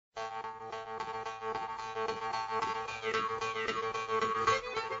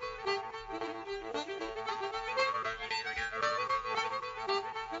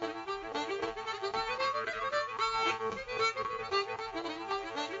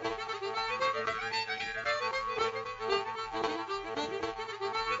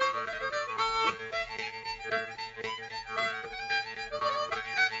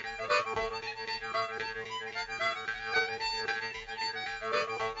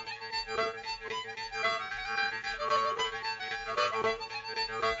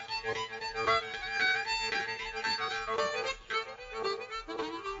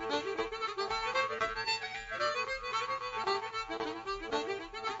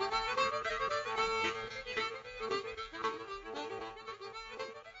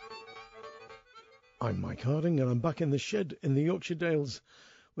I'm Mike Harding, and I'm back in the shed in the Yorkshire Dales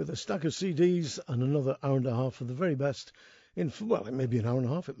with a stack of CDs and another hour and a half of the very best well, it may be an hour and a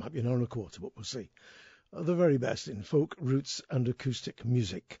half, it might be an hour and a quarter, but we'll see. The very best in folk, roots and acoustic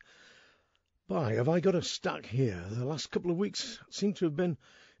music. Have I got a stack here? The last couple of weeks seem to have been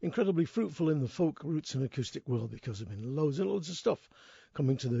incredibly fruitful in the folk, roots and acoustic world because there have been loads and loads of stuff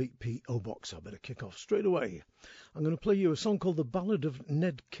coming to the P.O. Box. I better kick off straight away. I'm going to play you a song called The Ballad of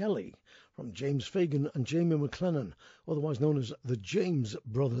Ned Kelly from James Fagan and Jamie McLennan, otherwise known as the James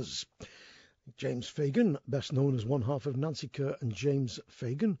Brothers. James Fagan, best known as one half of Nancy Kerr and James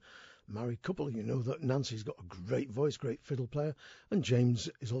Fagan. Married couple, you know that Nancy's got a great voice, great fiddle player, and James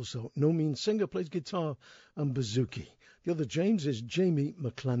is also no mean singer, plays guitar and bouzouki. The other James is Jamie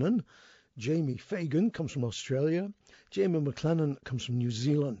McLennan. Jamie Fagan comes from Australia. Jamie McLennan comes from New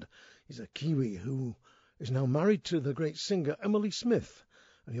Zealand. He's a Kiwi who is now married to the great singer Emily Smith,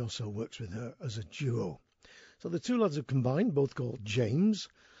 and he also works with her as a duo. So the two lads have combined, both called James,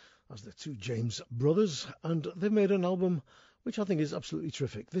 as the two James Brothers, and they've made an album which I think is absolutely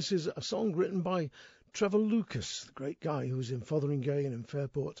terrific. This is a song written by Trevor Lucas, the great guy who was in Fotheringay and in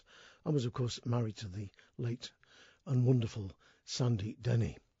Fairport, and was, of course, married to the late and wonderful Sandy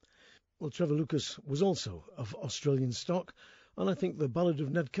Denny. Well, Trevor Lucas was also of Australian stock, and I think The Ballad of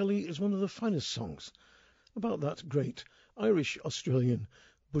Ned Kelly is one of the finest songs about that great Irish-Australian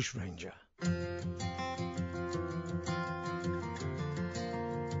bushranger.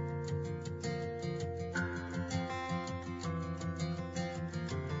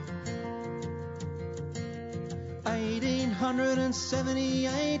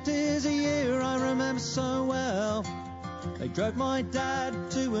 1878 is a year I remember so well. They drove my dad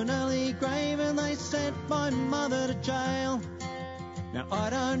to an early grave and they sent my mother to jail. Now I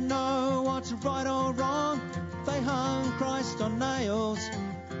don't know what's right or wrong. They hung Christ on nails.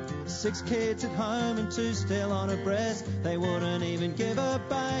 6 kids at home and 2 still on her breast. They wouldn't even give her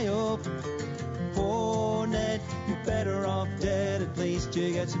bail. Poor Ned, you're better off dead. At least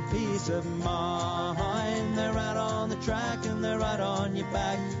you get some peace of mind. They're out on the track and they're out on your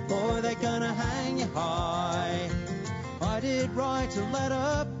back. Boy, they're gonna hang you high. I did write a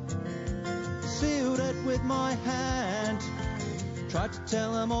letter, sealed it with my hand. Tried to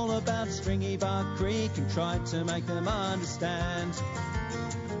tell them all about Stringy Bark Creek and tried to make them understand.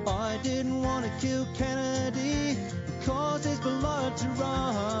 I didn't want to kill Kennedy and cause his blood to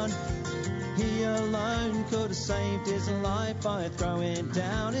run. He alone could have saved his life by throwing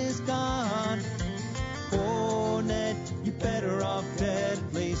down his gun. Poor Ned, you're better off dead.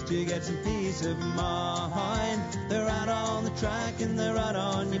 At least you get some peace of mind. They're out on the track and they're out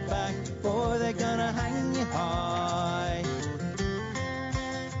on your back. Boy, they're gonna hang you high.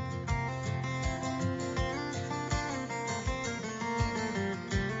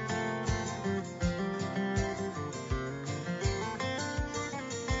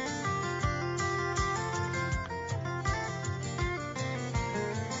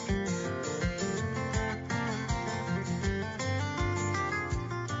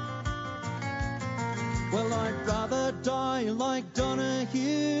 Well, I'd rather die like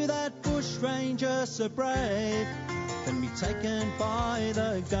Donahue, that bushranger so brave, than be taken by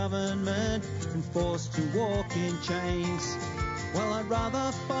the government and forced to walk in chains. Well, I'd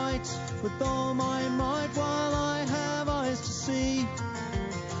rather fight with all my might while I have eyes to see.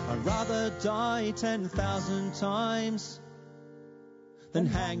 I'd rather die 10,000 times than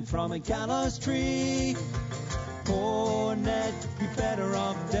hang from a gallows tree. Poor Ned, you're better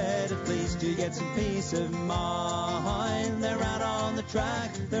off dead. At least you get some peace of mind. They're out on the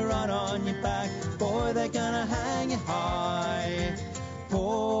track, they're out on your back. Boy, they're gonna hang you high.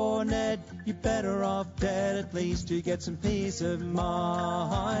 Poor Ned, you're better off dead. At least you get some peace of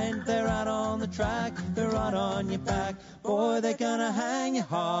mind. They're out on the track, they're out on your back. Boy, they're gonna hang you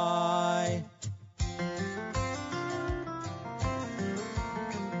high.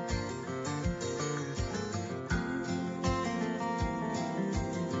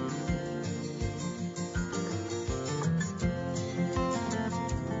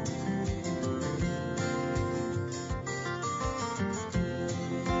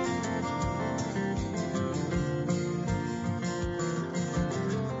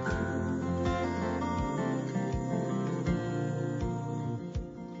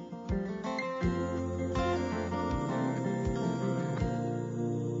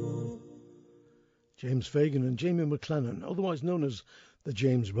 James Fagan and Jamie McLennan, otherwise known as the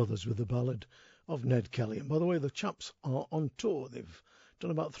James Brothers, with the Ballad of Ned Kelly. And by the way, the chaps are on tour. They've done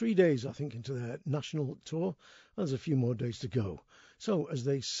about 3 days, I think, into their national tour. And there's a few more days to go. So, as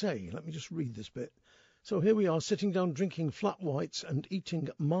they say, let me just read this bit. So here we are, sitting down drinking flat whites and eating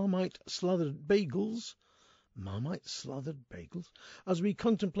Marmite slathered bagels, as we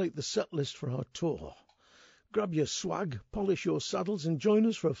contemplate the set list for our tour. Grab your swag, polish your saddles, and join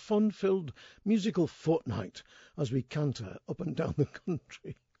us for a fun-filled musical fortnight as we canter up and down the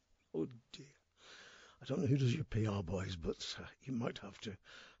country. Oh dear. I don't know who does your PR, boys, but you might have to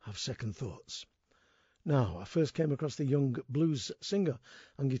have second thoughts. Now, I first came across the young blues singer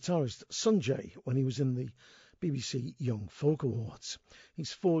and guitarist Sunjay when he was in the BBC Young Folk Awards.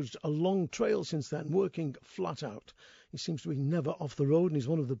 He's forged a long trail since then, working flat out. He seems to be never off the road, and he's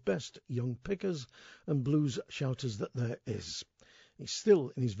one of the best young pickers and blues shouters that there is. He's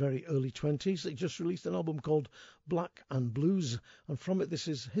still in his very early 20s. He just released an album called Black and Blues, and from it this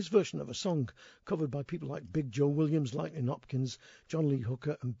is his version of a song covered by people like Big Joe Williams, Lightning Hopkins, John Lee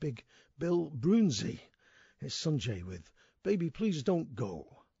Hooker and Big Bill Broonzy. Here's Sunjay with Baby Please Don't Go.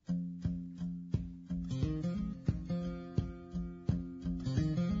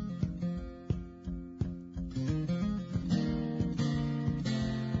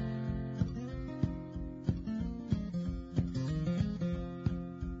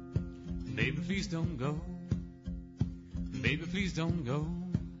 Baby, please don't go. Baby, please don't go.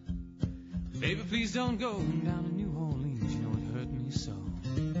 Baby, please don't go down to New Orleans. You know it hurt me so.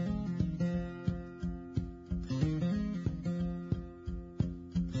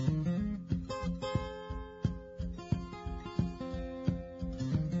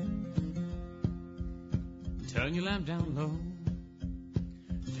 Turn your lamp down low.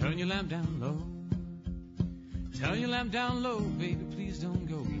 Turn your lamp down low. Turn your lamp down low. Baby, please don't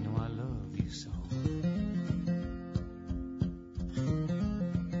go. You know I love you so.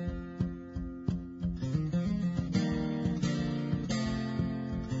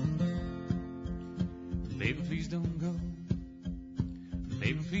 Baby, please don't go.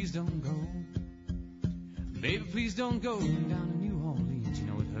 Baby, please don't go. Baby, please don't go down to New Orleans. You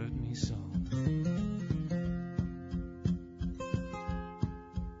know it hurt me so.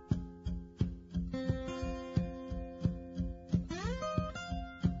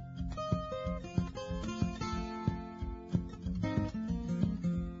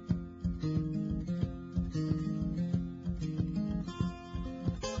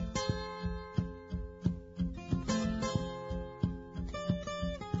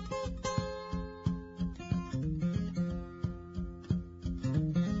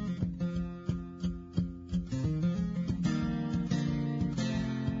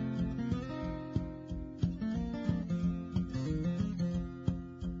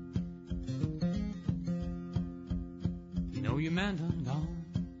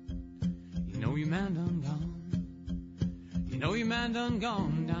 Done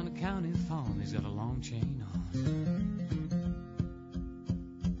gone down to County Farm. He's got a long chain on.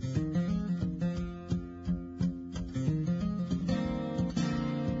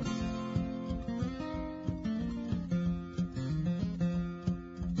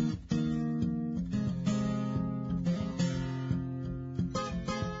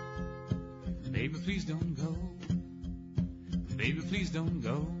 Baby, please don't go. Baby, please don't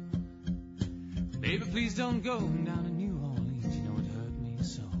go. Baby, please don't go down to New Orleans. You know it hurt me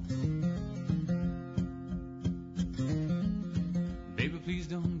so. Baby, please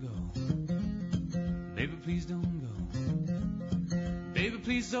don't go. Baby, please don't go. Baby,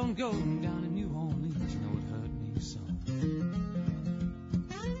 please don't go down to New Orleans. You know it hurt me so.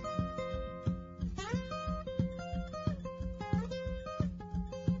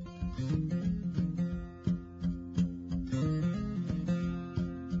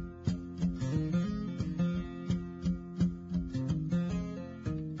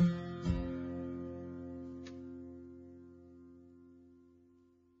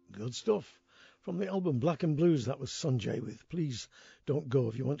 Good stuff. From the album Black and Blues, that was Sunjay with Please Don't Go.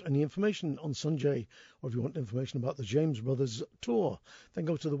 If you want any information on Sunjay, or if you want information about the James Brothers tour, then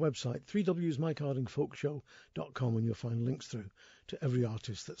go to the website 3wsmikehardingfolkshow.com and you'll find links through to every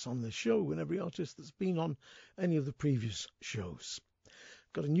artist that's on this show and every artist that's been on any of the previous shows.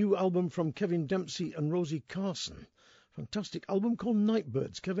 Got a new album from Kevin Dempsey and Rosie Carson. Fantastic album called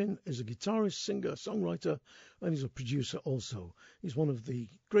Nightbirds. Kevin is a guitarist, singer, songwriter, and he's a producer also. He's one of the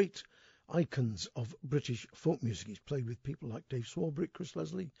great icons of British folk music. He's played with people like Dave Swarbrick, Chris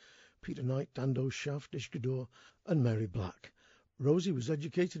Leslie, Peter Knight, Dando Shaft, Ish Gador, and Mary Black. Rosie was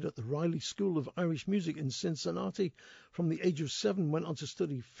educated at the Riley School of Irish Music in Cincinnati. From the age of 7, went on to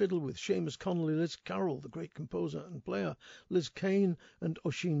study fiddle with Seamus Connolly, Liz Carroll, the great composer and player, Liz Kane, and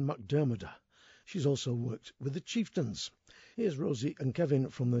Oisin McDermott. She's also worked with the Chieftains. Here's Rosie and Kevin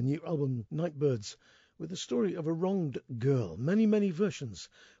from the new album Nightbirds with the story of a wronged girl. Many, many versions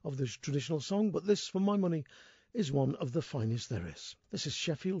of this traditional song, but this, for my money, is one of the finest there is. This is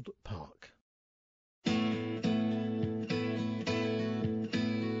Sheffield Park.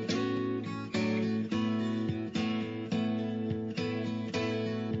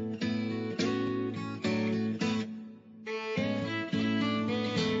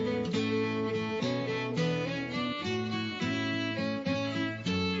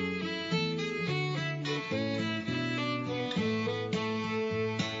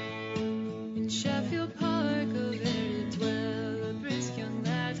 Sheffield Park, a very dwell, a brisk young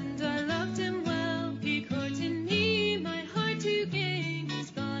lad, and I loved him well. He courted me, my heart to gain.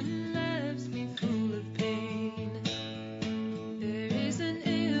 He's gone and left me full of pain. There is an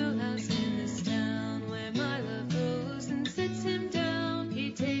alehouse in this town where my love goes and sits him down.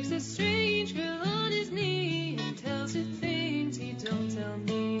 He takes a strange girl on his knee and tells her things he don't tell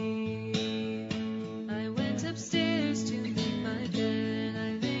me. I went upstairs to make my bed.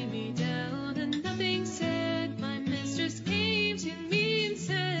 I lay me down and nothing said. My mistress came to me and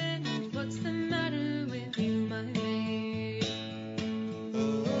said, "Oh, what's the matter with you, my maid?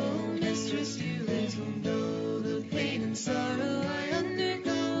 Oh, mistress, you little know the pain and sorrow I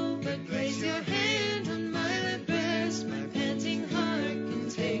undergo. But place your hand on my left breast, my panting heart can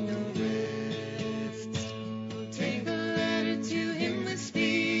take no rest. Oh, take the letter to him with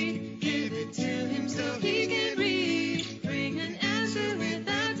speed, give it to him so he can read. Bring an answer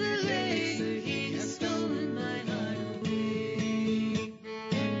without delay, for he has stolen my heart away."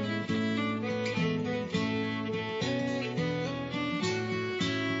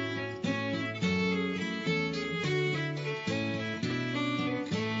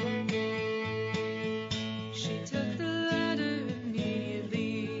 She took the letter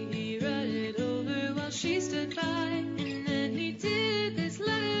immediately. He read it over while she stood by, and then he did this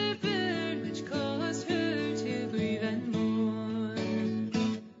letter burn, which caused her to grieve and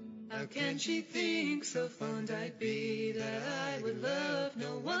mourn. How can she think so fond I'd be, that I would love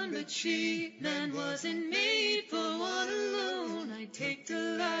no one but she? Man wasn't made for one alone. I take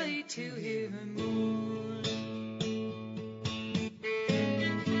delight to hear her mourn.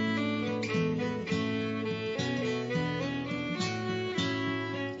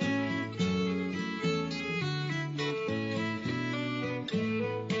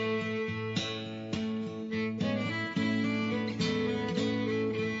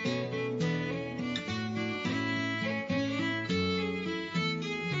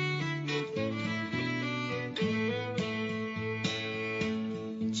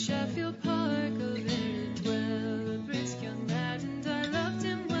 Sheffield Park, a very dwell, a brisk young lad, and I loved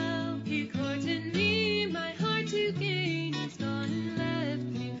him well. He courted me, my heart to gain. He's gone and left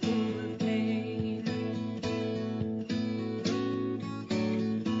me full of pain.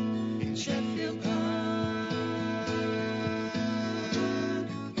 Sheffield Park,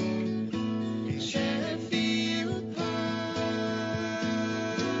 Sheffield Park,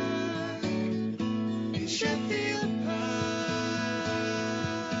 Sheffield Park.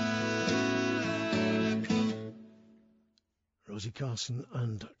 Rosie Carson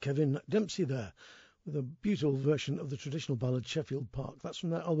and Kevin Dempsey there with a beautiful version of the traditional ballad Sheffield Park. That's from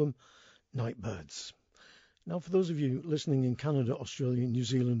their album Nightbirds. Now, for those of you listening in Canada, Australia, New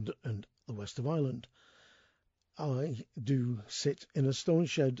Zealand and the west of Ireland, I do sit in a stone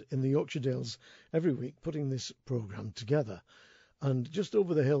shed in the Yorkshire Dales every week putting this programme together. And just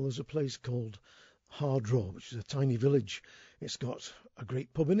over the hill there's a place called Hardraw, which is a tiny village. It's got a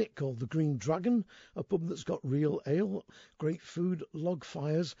great pub in it called the Green Dragon, a pub that's got real ale, great food, log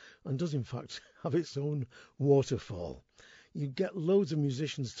fires, and does in fact have its own waterfall. You get loads of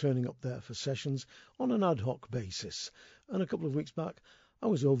musicians turning up there for sessions on an ad hoc basis. And a couple of weeks back, I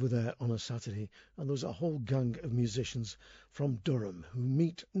was over there on a Saturday, and there was a whole gang of musicians from Durham who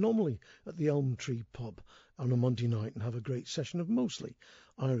meet normally at the Elm Tree pub on a Monday night and have a great session of mostly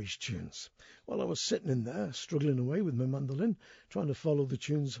Irish tunes. Well, I was sitting in there, struggling away with my mandolin, trying to follow the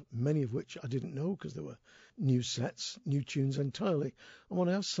tunes, many of which I didn't know because they were new sets, new tunes entirely. And when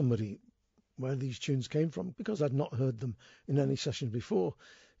I asked somebody where these tunes came from, because I'd not heard them in any session before,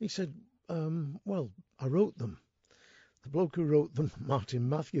 he said, well, I wrote them. The bloke who wrote them, Martin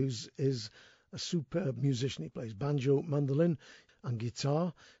Matthews, is a superb musician. He plays banjo, mandolin and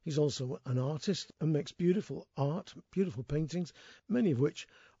guitar. He's also an artist and makes beautiful art, beautiful paintings, many of which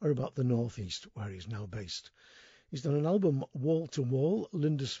are about the northeast, where he's now based. He's done an album, Wall to Wall,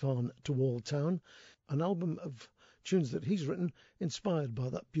 Lindisfarne to Walltown, an album of tunes that he's written inspired by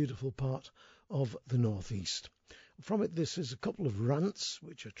that beautiful part of the northeast. From it, this is a couple of rants,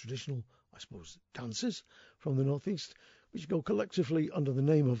 which are traditional, I suppose, dances from the northeast, which go collectively under the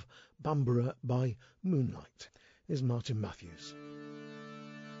name of Bamborough by Moonlight. Here's Martin Matthews.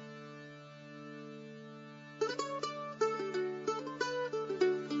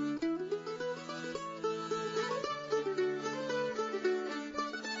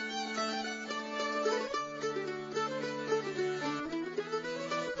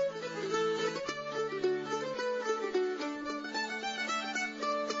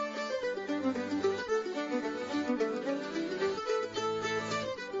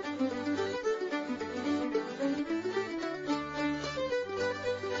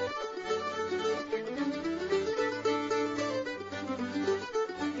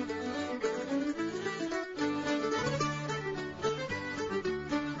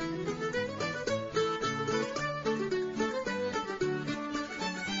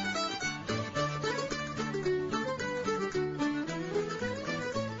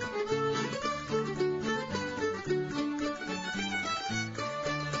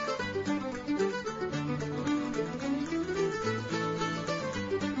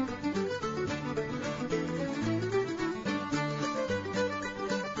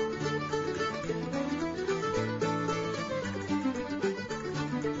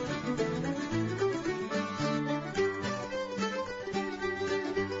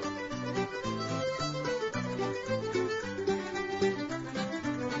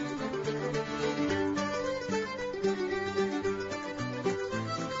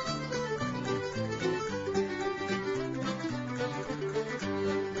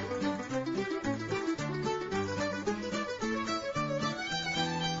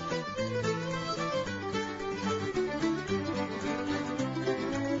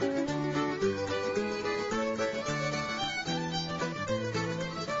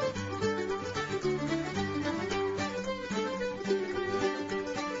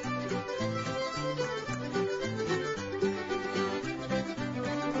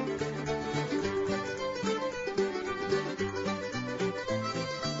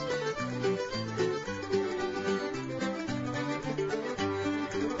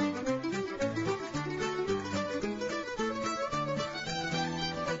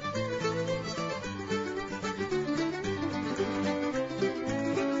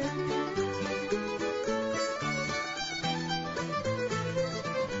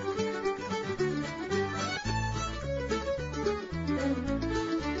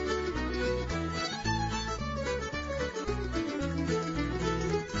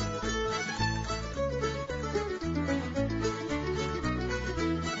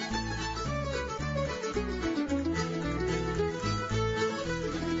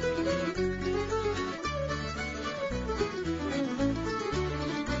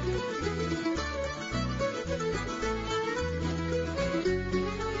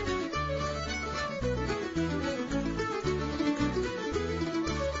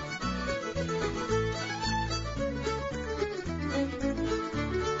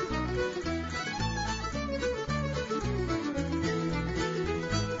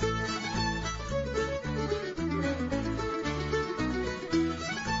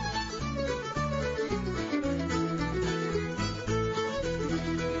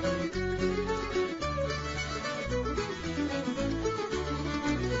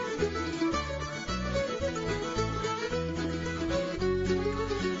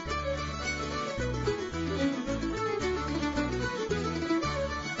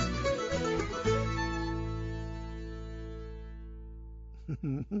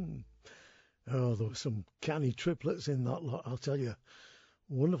 Oh, there were some canny triplets in that lot, I'll tell you.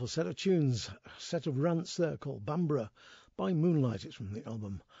 Wonderful set of tunes, a set of rants there called Bamborough by Moonlight. It's from the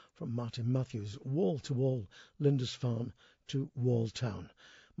album from Martin Matthews, Wall to Wall, Lindisfarne to Walltown.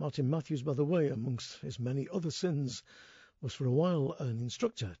 Martin Matthews, by the way, amongst his many other sins, was for a while an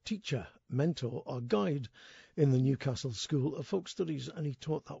instructor, teacher, mentor or guide in the Newcastle School of Folk Studies, and he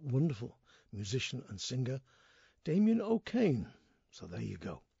taught that wonderful musician and singer Damien O'Kane. So there you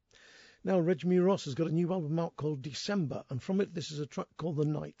go. Now, Reg Ross has got a new album out called December, and from it, this is a track called The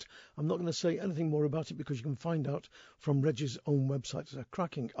Night. I'm not going to say anything more about it because you can find out from Reg's own website. It's a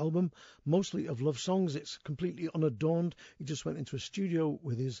cracking album, mostly of love songs. It's completely unadorned. He just went into a studio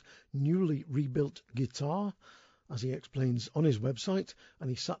with his newly rebuilt guitar, as he explains on his website, and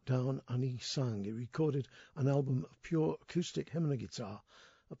he sat down and he sang. He recorded an album of pure acoustic, him and a guitar,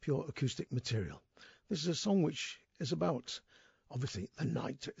 of pure acoustic material. This is a song which is about, obviously, the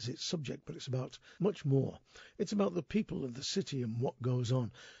night is its subject, but it's about much more. It's about the people of the city and what goes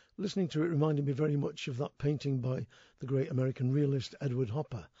on. Listening to it reminded me very much of that painting by the great American realist Edward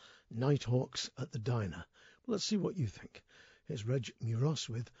Hopper, Nighthawks at the Diner. Well, let's see what you think. Here's Reg Ross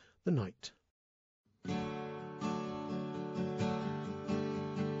with The Night.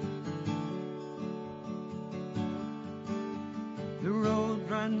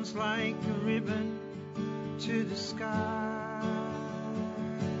 runs like a ribbon to the sky.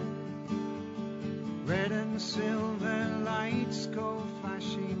 Red and silver lights go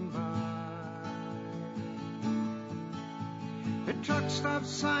flashing by. A truck stop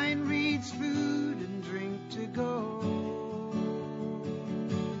sign reads food and drink to go.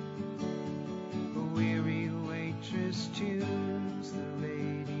 A weary waitress tunes the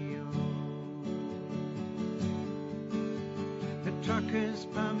radio. The truckers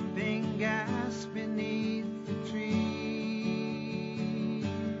pumping gas beneath the trees,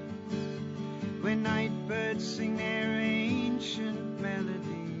 where night birds sing their ancient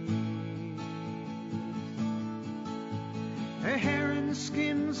melodies. A heron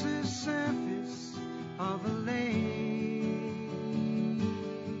skims the surface of a lake,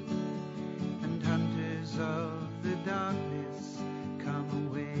 and hunters of the darkness come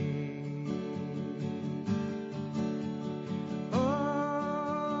away.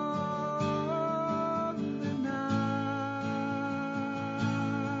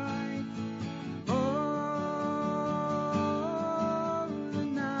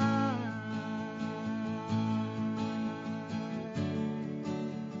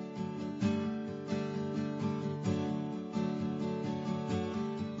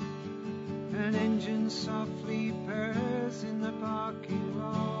 An engine softly purrs in the parking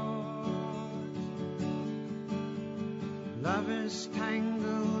lot. Lovers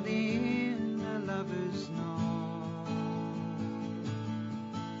tangled in a lover's knot.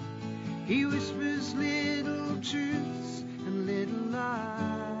 He whispers little truths and little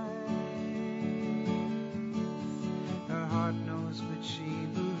lies. Her heart knows, but she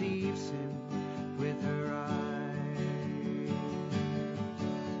believes him with her eyes.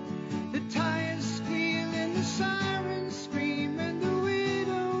 The tires squeal and the sirens scream and the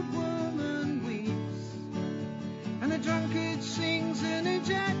widowed woman weeps, and the drunkard sings and a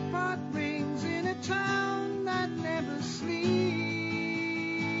jackpot rings in a town that never sleeps.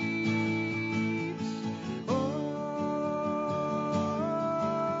 Oh,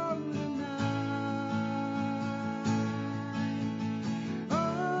 the night. Oh,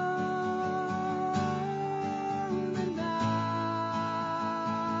 the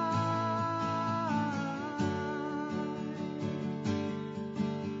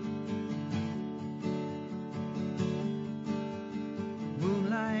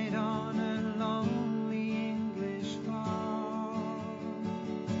moonlight on a lonely English farm.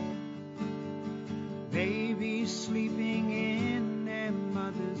 Babies sleeping in their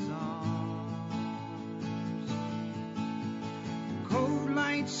mother's arms. Cold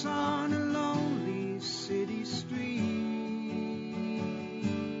lights on a lonely city street.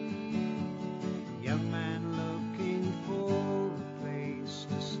 Young man looking for a place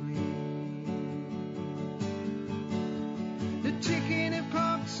to sleep. The ticking of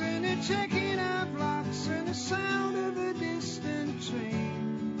clocks and the checking of locks and the sound of a distant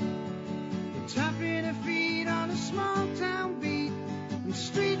train. The tapping of feet on a small town beat and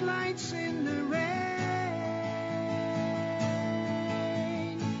street lights in the rain.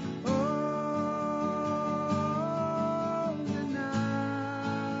 Oh, the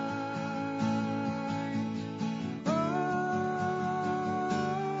night. Oh,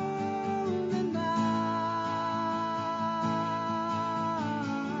 the night.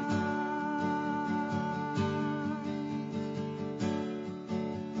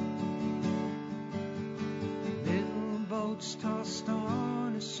 Little boats tossed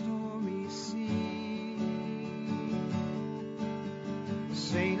on a stormy sea.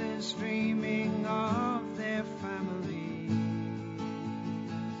 Sailors dreaming of their families.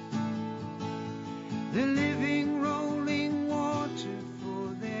 The living rolling water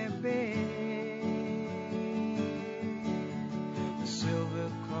for their bed. The silver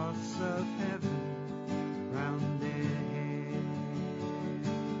cloths of heaven round their heads.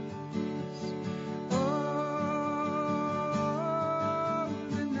 Oh,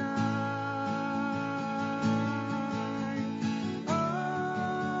 the night. Oh,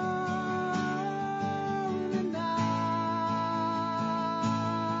 the night.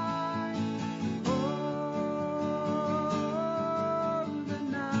 Oh, the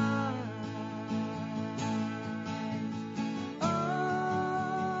night. Oh,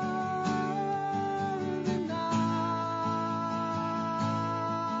 the night.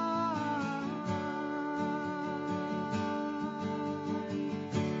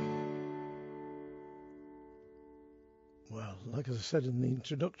 Well, like as I said in the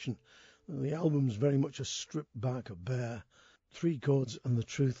introduction, the album's very much a stripped back, a bare, 3 chords and the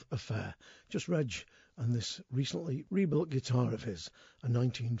truth affair. Just Reg and this recently rebuilt guitar of his, a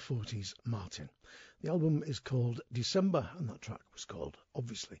 1940s Martin. The album is called December, and that track was called,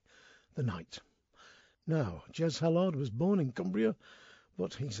 obviously, The Night. Now, Jez Hellard was born in Cumbria,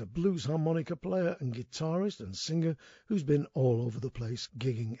 but he's a blues harmonica player and guitarist and singer who's been all over the place,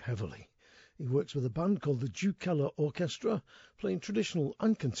 gigging heavily. He works with a band called the Duke Keller Orchestra, playing traditional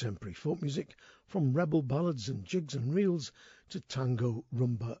and contemporary folk music, from rebel ballads and jigs and reels to tango,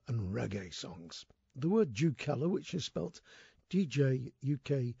 rumba and reggae songs. The word Duke Keller, which is spelt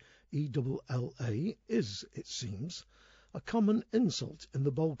D-J-U-K-E-L-L-A, is, it seems, a common insult in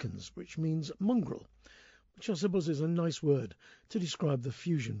the Balkans, which means mongrel, which I suppose is a nice word to describe the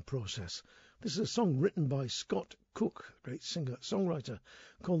fusion process. This is a song written by Scott Cook, a great singer-songwriter,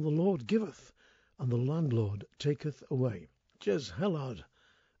 called The Lord Giveth and the Landlord Taketh Away. Jez Hellard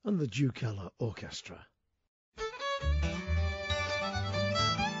and the Duke Keller Orchestra.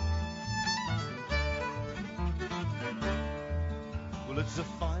 Well, it's a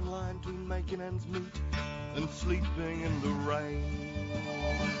fine line between making ends meet and sleeping in the rain.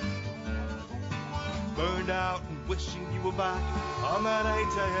 Burned out and wishing you were back on that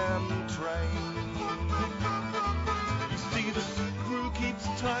 8 a.m. train. You see, the screw keeps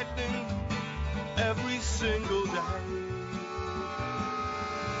tightening every single day,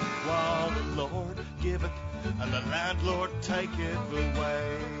 while the Lord giveth and the landlord taketh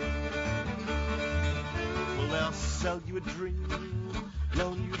away. Well, they'll sell you a dream,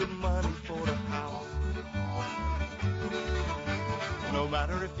 loan you the money for the house. No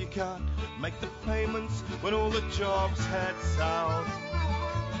matter if you can't make the payments when all the jobs head south.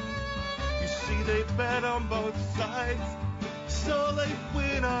 You see, they bet on both sides, so they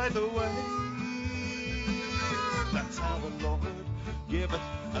win either way. That's how the Lord giveth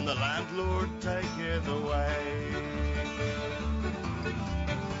and the landlord taketh away.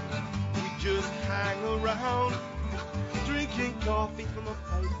 We just hang around, drinking coffee from a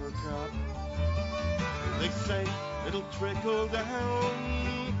paper cup. They say it'll trickle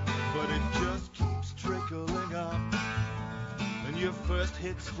down, but it just keeps trickling up. And your first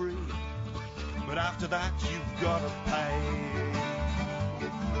hit's free, but after that you've gotta pay.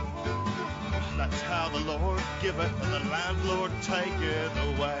 That's how the Lord giveth and the landlord taketh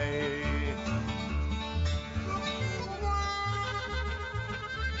away.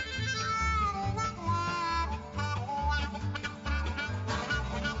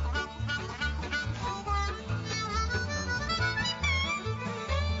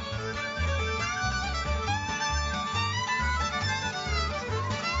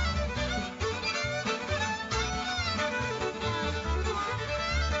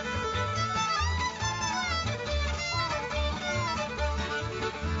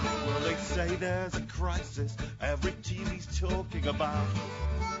 There's a crisis every TV's talking about.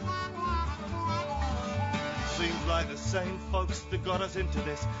 Seems like the same folks that got us into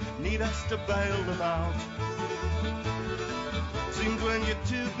this need us to bail them out. Seems when you're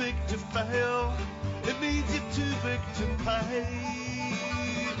too big to fail, it means you're too big to pay.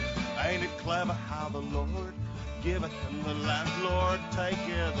 Ain't it clever how the Lord giveth and the landlord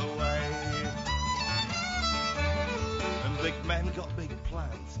taketh away? And big men got big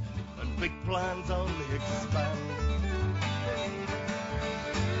plans, and big plans only expand.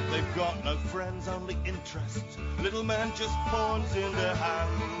 They've got no friends, only interests. Little men just pawns in their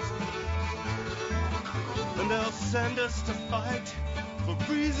hands. And they'll send us to fight for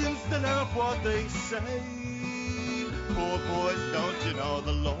reasons that aren't what they say. Poor boys, don't you know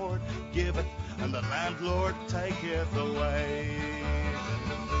the Lord giveth and the landlord taketh away.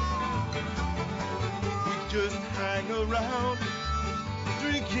 We just hang around,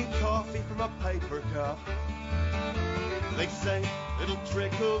 drinking coffee from a paper cup. They say it'll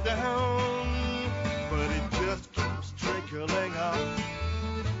trickle down, but it just keeps trickling up.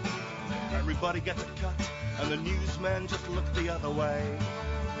 Everybody gets a cut, and the newsmen just look the other way.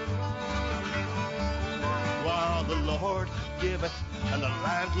 While the Lord giveth, and the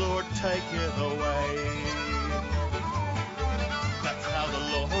landlord taketh away. That's how the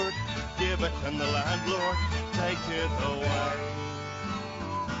Lord giveth, and the landlord taketh away.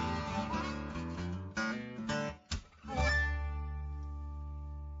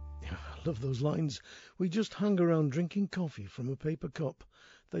 Love those lines. We just hang around drinking coffee from a paper cup.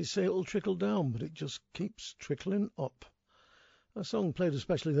 They say it'll trickle down, but it just keeps trickling up. A song played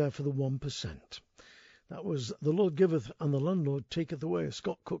especially there for the 1%. That was The Lord Giveth and the Landlord Taketh Away, a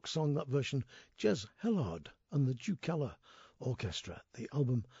Scott Cook song, that version. Jez Hellard and the Duke Keller Orchestra, the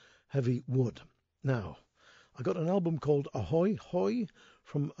album Heavy Wood. Now, I got an album called Ahoy Hoy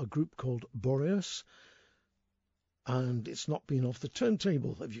from a group called Boreas, and it's not been off the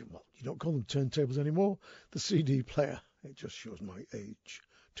turntable. You don't call them turntables anymore. The CD player. It just shows my age,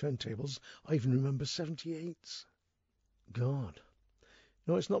 turntables. I even remember 78s. God.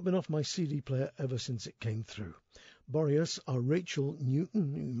 No, it's not been off my CD player ever since it came through. Boreas are Rachel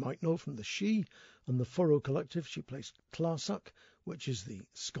Newton, who you might know from the She and the Furrow Collective. She plays Clarsach, which is the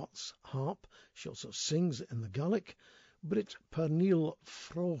Scots harp. She also sings in the Gaelic. Britt Pernille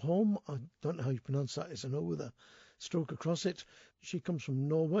Froholm, I don't know how you pronounce that, it's an O with a stroke across it. She comes from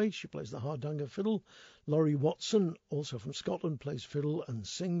Norway. She plays the Hardanger fiddle. Laurie Watson, also from Scotland, plays fiddle and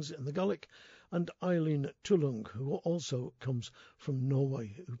sings in the Gaelic. And Eileen Tullung, who also comes from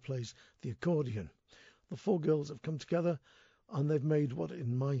Norway, who plays the accordion. The four girls have come together and they've made what,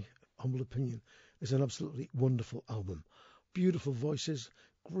 in my humble opinion, is an absolutely wonderful album. Beautiful voices,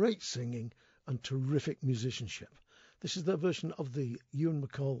 great singing and terrific musicianship. This is their version of the Ewan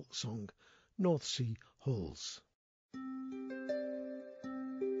MacColl song, North Sea Holes.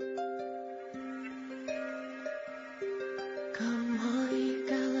 Come all ye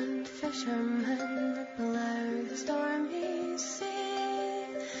gallant fishermen that below the stormy sea,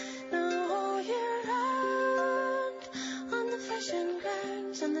 now all year round on the fishing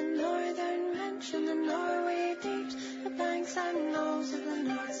grounds and the northern bench and the Norway deeps, the banks and knolls of the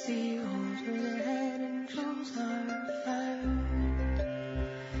North Sea holes where the head and shoals are found.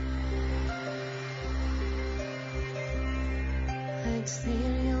 It's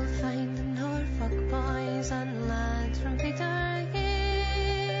there you'll find the Norfolk boys and lads from Peterhead.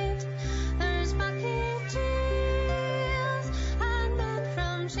 There's Bucky Giles and men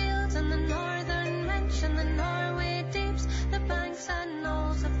from Shields and the northern Mench and the Norway deeps, the banks and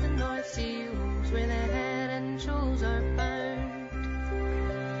knolls of the North Sea holes where the head and shoals are bound.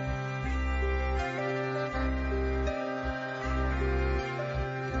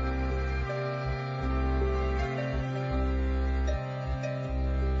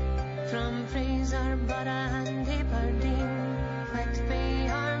 From Fraser, Butter and Aberdeen, Whitby,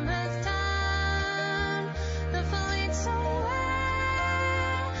 Armagh Town, the fleets away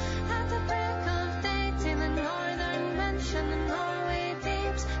at the break of day to the northern Bench and the Norway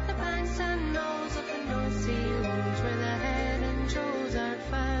deeps, the banks and knolls of the North Sea holes where the head and shoals are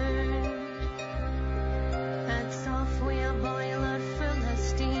found. That's off wi' a boiler full of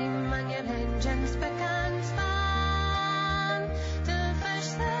steam and your engines spick and span to fish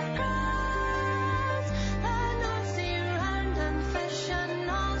the grounds, the North Sea round and fish and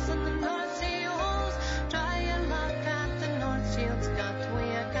knolls and the North Sea holes. Try your luck at the North Shield's got we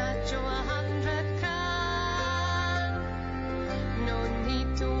a catch you 100 cran. No need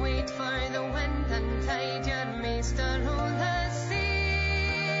to wait for the wind and tide, your maester rule the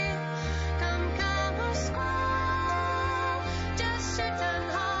sea. Come or squall, just shoot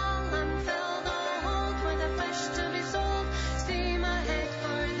and haul and fill the hold for the fish to be sold. Steam ahead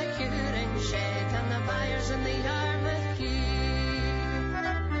for the curing shed and the buyers in the Yarmouth Quay.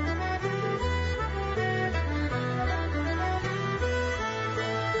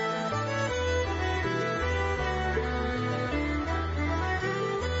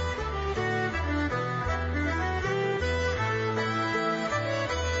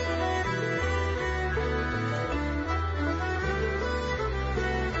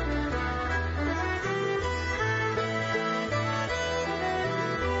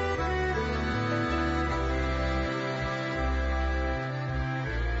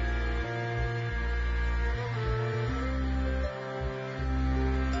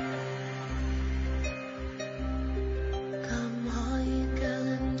 Come all ye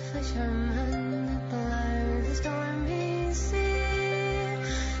gallant fishermen that below the stormy sea,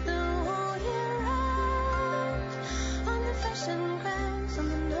 the whole year round on the fishing grounds on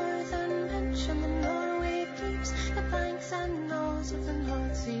the northern Bench and the Norway deeps, the banks and knolls of the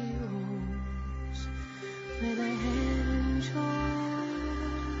North Sea holes where the head and shoals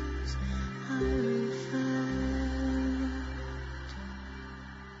are found.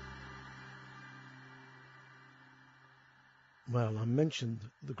 Well, I mentioned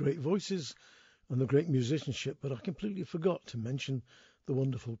the great voices and the great musicianship, but I completely forgot to mention the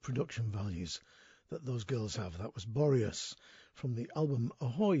wonderful production values that those girls have. That was Boreas from the album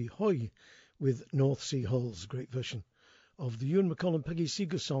Ahoy Hoy with North Sea Holes, great version of the Ewan MacColl and Peggy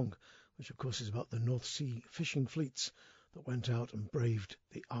Seeger song, which of course is about the North Sea fishing fleets that went out and braved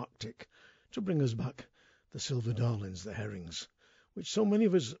the Arctic to bring us back the silver darlings, the herrings, which so many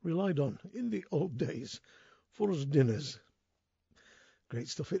of us relied on in the old days for us dinners. Great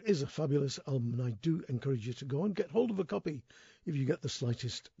stuff. It is a fabulous album, and I do encourage you to go and get hold of a copy if you get the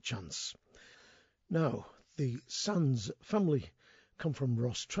slightest chance. Now, the Sands family come from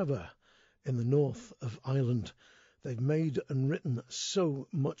Rostrevor in the north of Ireland. They've made and written so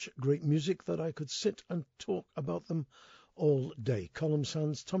much great music that I could sit and talk about them all day. Colum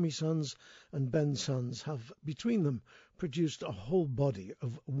Sands, Tommy Sands and Ben Sands have between them produced a whole body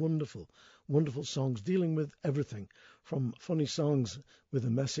of wonderful, wonderful songs dealing with everything from funny songs with a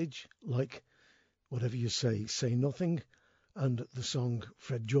message like Whatever You Say, Say Nothing and the song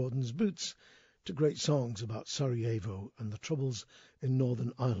Fred Jordan's Boots to great songs about Sarajevo and the troubles in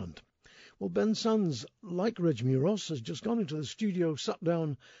Northern Ireland. Well, Ben Sands, like Reg Muros, has just gone into the studio, sat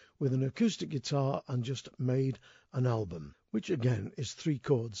down with an acoustic guitar and just made an album, which again is 3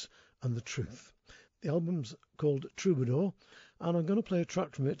 chords and the truth. The album's called Troubadour, and I'm going to play a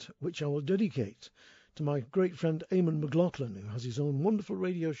track from it which I will dedicate to my great friend Eamon McLaughlin, who has his own wonderful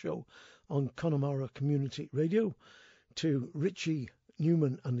radio show on Connemara Community Radio, to Richie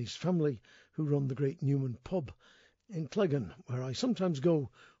Newman and his family who run the Great Newman Pub in Cleggan, where I sometimes go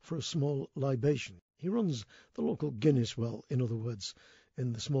for a small libation. He runs the local Guinness well, in other words,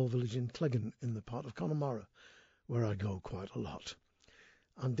 in the small village in Cleggan in the part of Connemara, where I go quite a lot.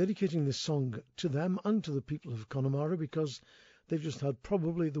 I'm dedicating this song to them and to the people of Connemara because they've just had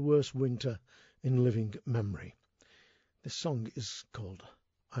probably the worst winter in living memory. This song is called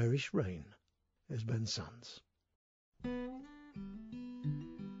Irish Rain. Here's Ben Sands.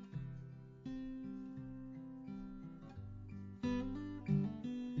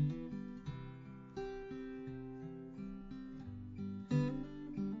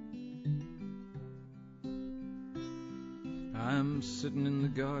 I'm sitting in the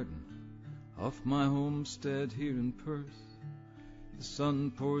garden of my homestead here in Perth. The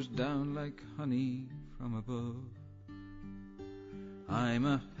sun pours down like honey from above. I'm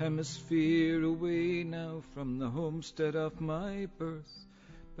a hemisphere away now from the homestead of my birth,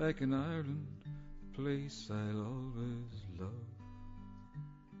 back in Ireland, the place I'll always love.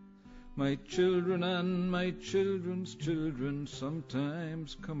 My children and my children's children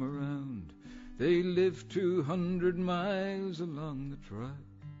sometimes come around. They live 200 miles along the track,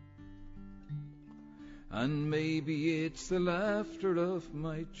 and maybe it's the laughter of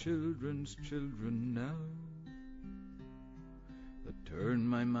my children's children now that turn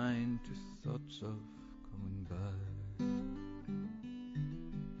my mind to thoughts of coming back.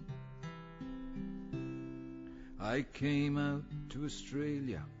 I came out to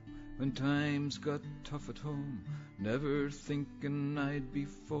Australia when times got tough at home, never thinking I'd be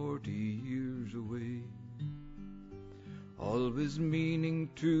 40 years away, always meaning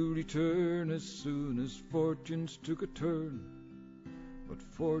to return as soon as fortunes took a turn, but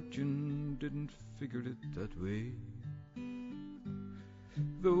fortune didn't figure it that way.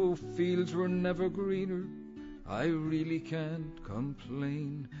 Though fields were never greener, I really can't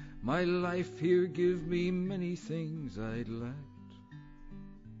complain. My life here gave me many things I'd lacked: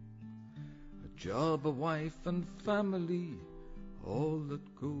 a job, a wife and family, all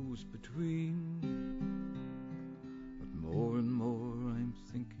that goes between. But more and more I'm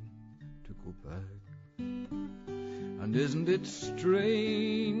thinking to go back. And isn't it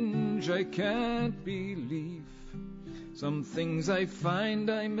strange, I can't believe some things I find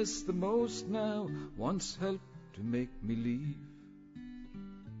I miss the most now once helped to make me leave.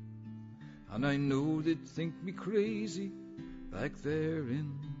 And I know they'd think me crazy back there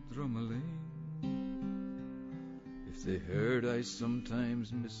in Drummalane if they heard I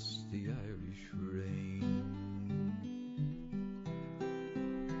sometimes miss the Irish rain.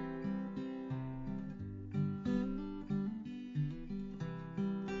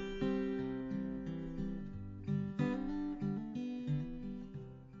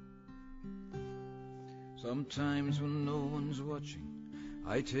 Sometimes when no one's watching,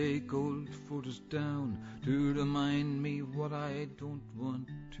 I take old photos down to remind me what I don't want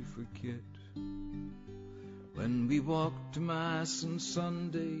to forget. When we walked to Mass on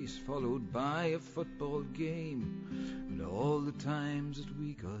Sundays, followed by a football game, and all the times that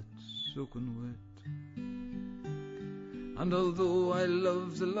we got soaking wet. And although I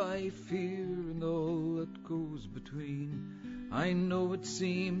love the life here and all that goes between, I know it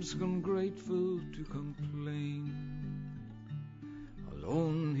seems ungrateful to complain.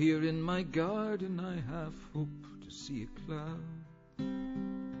 Alone here in my garden, I half hope to see a cloud.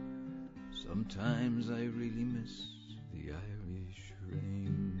 Sometimes I really miss the Irish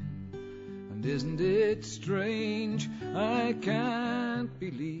rain. And isn't it strange, I can't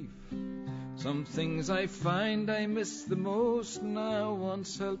believe some things I find I miss the most now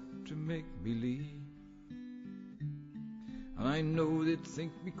once helped to make me leave. And I know they'd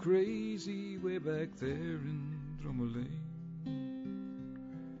think me crazy way back there in Drummalane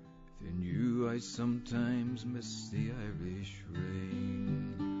if they knew I sometimes miss the Irish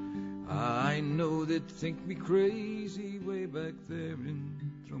rain. I know they'd think me crazy way back there in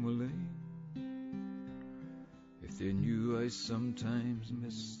Drummalane if they knew I sometimes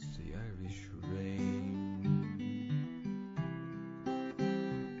missed the Irish rain.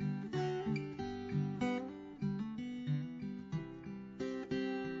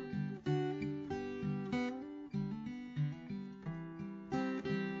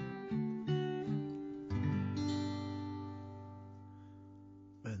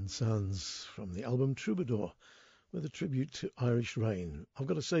 Ben Sands from the album Troubadour with a tribute to Irish rain. I've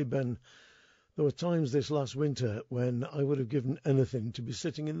got to say, Ben, there were times this last winter when I would have given anything to be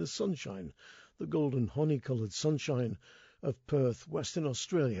sitting in the sunshine, the golden honey-coloured sunshine of Perth, Western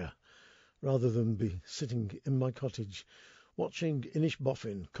Australia, rather than be sitting in my cottage watching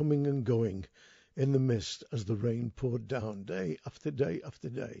Inishbofin coming and going in the mist as the rain poured down day after day after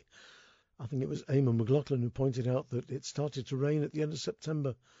day. I think it was Eamon McLaughlin who pointed out that it started to rain at the end of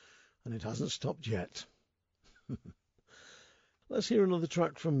September, and it hasn't stopped yet. Let's hear another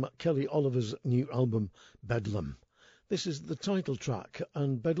track from Kelly Oliver's new album, Bedlam. This is the title track,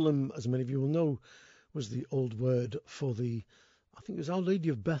 and Bedlam, as many of you will know, was the old word for the, I think it was Our Lady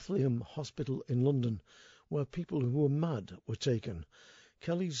of Bethlehem Hospital in London, where people who were mad were taken.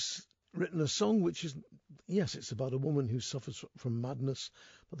 Kelly's written a song which is, yes, it's about a woman who suffers from madness,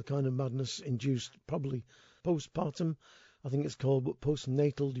 but the kind of madness induced probably postpartum, I think it's called, but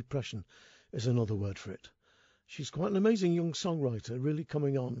postnatal depression is another word for it. She's quite an amazing young songwriter, really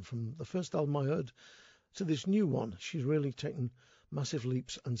coming on from the first album I heard to this new one. She's really taken massive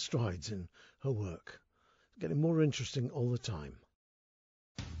leaps and strides in her work. It's getting more interesting all the time.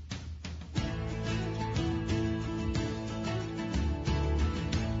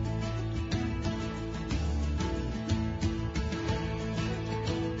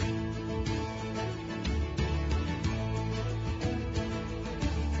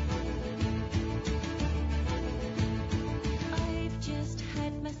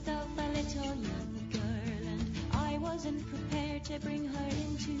 To bring her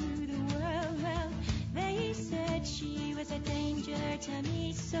into the world, well, they said she was a danger to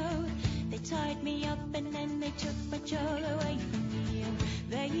me, so they tied me up and then they took my Joel away from me.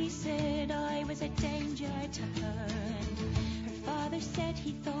 They said I was a danger to her, and her father said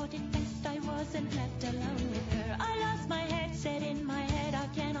he thought it best I wasn't left alone with her. I lost my head, said in my head I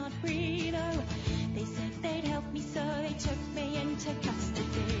cannot breathe, oh. They said they'd help me, so they took me into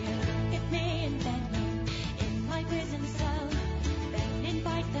custody. Hit me in Bedlam, in my prison cell.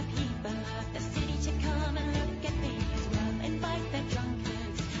 Invite the people of the city to come and look at me as well. Invite the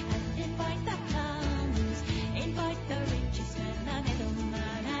drunkards and invite the clowns. Invite the richest man, the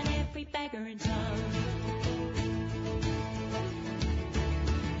middleman, and every beggar in town.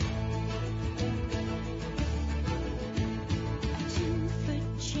 A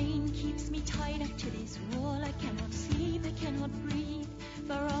 2-foot chain keeps me tied up to this wall. I cannot sleep, I cannot breathe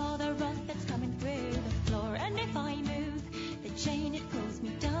for all the rot that's coming through the floor. And if I move the chain, it pulls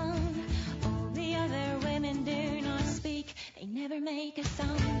me down. All the other women do not speak, they never make a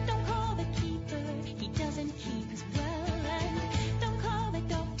sound. Don't call the keeper, he doesn't keep as well. And don't call the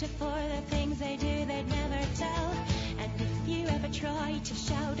doctor for the things they do, they'd never tell. And if you ever try to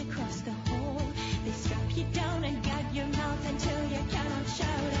shout across the hall, they strap you down and gag your mouth until you cannot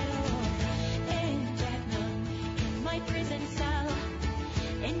shout at all. In Bedlam, in my prison cell,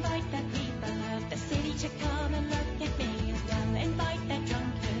 invite the people of the city to come and look at me as well. Invite the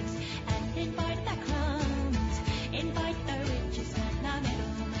drunkards and invite the clowns. Invite the richest man, the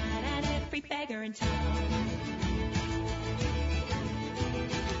middleman, and every beggar in town.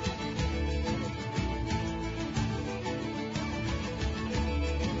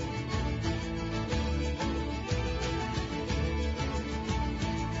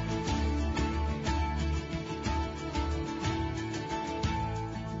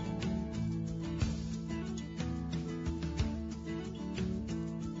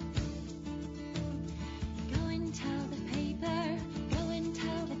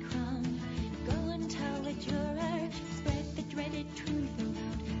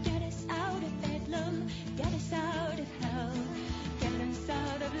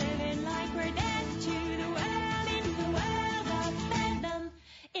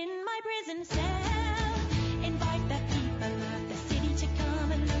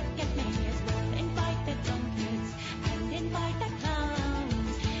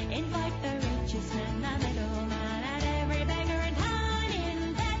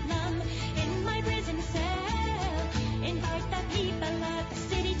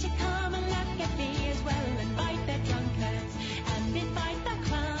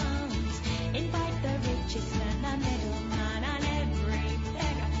 Just man, a middleman, and every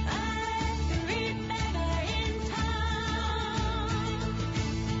beggar, every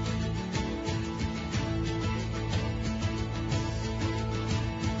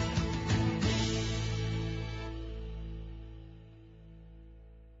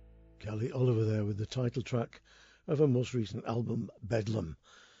Kelly Oliver there with the title track of her most recent album, Bedlam.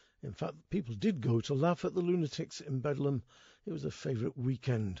 In fact, people did go to laugh at the lunatics in Bedlam. It was a favourite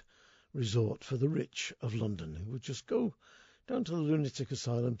weekend resort for the rich of London, who would just go down to the lunatic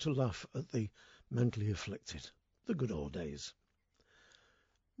asylum to laugh at the mentally afflicted. The good old days.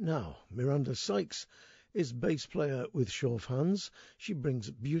 Now, Miranda Sykes is bass player with Show of Hands. She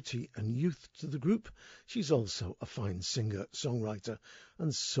brings beauty and youth to the group. She's also a fine singer, songwriter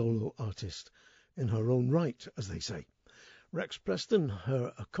and solo artist in her own right, as they say. Rex Preston,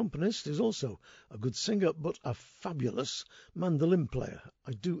 her accompanist, is also a good singer but a fabulous mandolin player.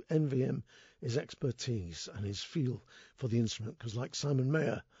 I do envy him his expertise and his feel for the instrument, because like Simon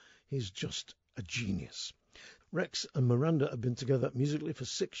Mayer, he's just a genius. Rex and Miranda have been together musically for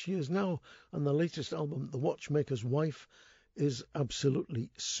 6 years now, and the latest album, The Watchmaker's Wife, is absolutely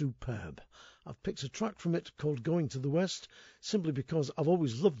superb. I've picked a track from it called Going to the West, simply because I've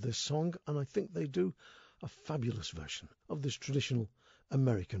always loved this song, and I think they do a fabulous version of this traditional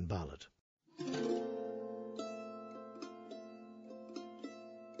American ballad.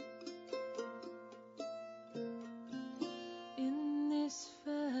 In this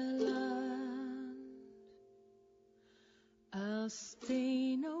fair land, I'll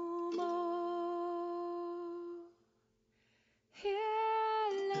stay no more. Here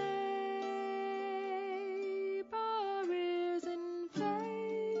labor is in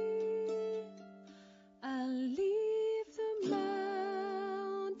vain. I'll leave the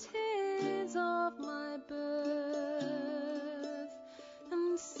mountains of my birth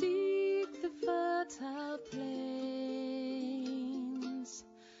and seek the fertile plains.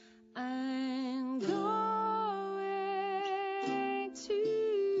 I'm going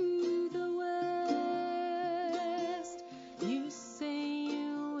to the west. You say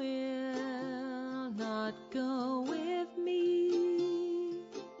you will not go with me.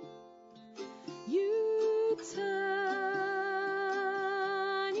 You turn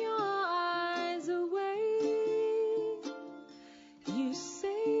your eyes away. You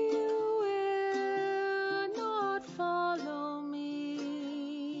say you will not follow me,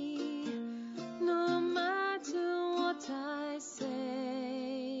 no matter what I say.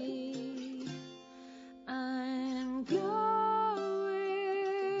 I'm going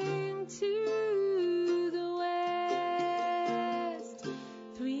to the west.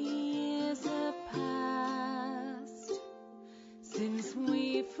 3 years have passed since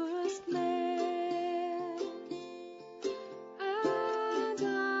we first met, and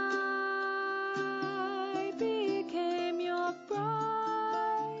I became your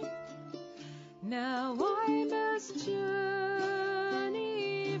bride. Now I must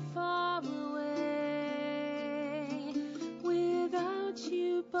journey far away without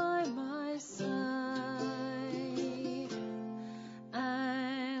you by my side.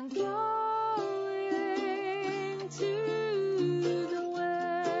 I'm going to the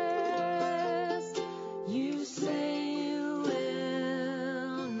west. You say you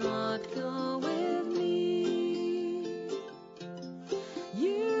will not go with me.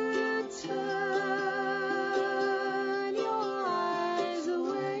 You turn your eyes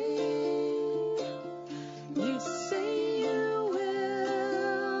away. You say you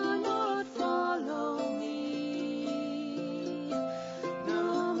will not follow me,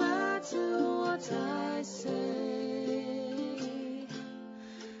 no matter what I say.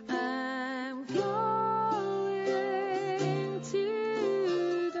 I'm going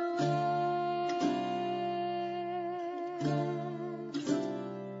to the west.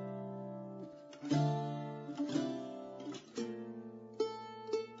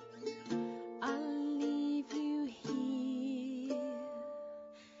 I'll leave you here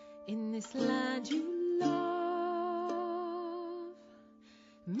in this land you love,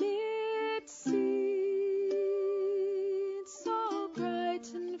 mid-sea, so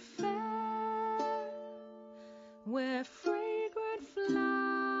bright and fair, where fragrant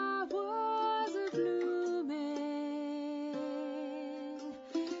flowers are blooming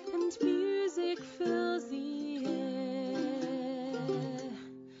and music fills the air.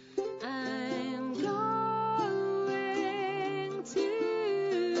 I'm going to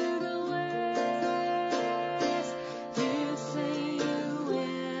the west. You say you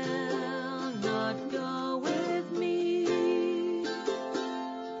will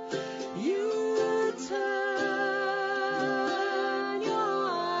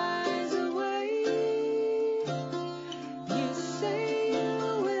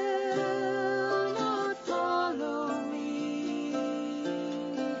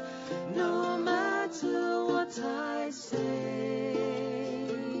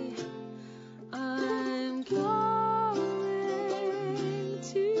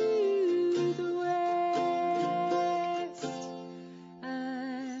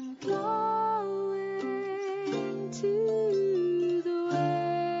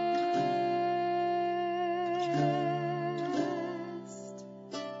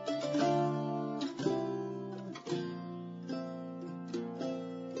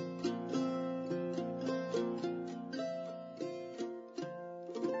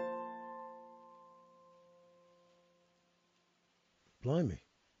Blimey.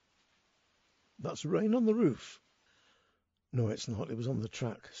 That's Rain on the Roof. No, it's not. It was on the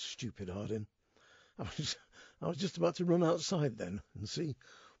track. Stupid Hardin. I was just about to run outside then and see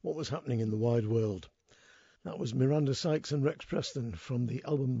what was happening in the wide world. That was Miranda Sykes and Rex Preston from the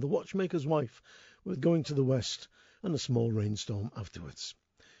album The Watchmaker's Wife with Going to the West and a small rainstorm afterwards.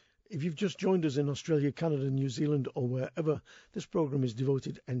 If you've just joined us in Australia, Canada, New Zealand or wherever, this programme is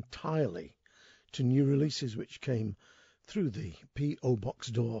devoted entirely to new releases which came through the P.O. Box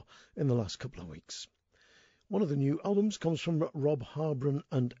door in the last couple of weeks. One of the new albums comes from Rob Harbron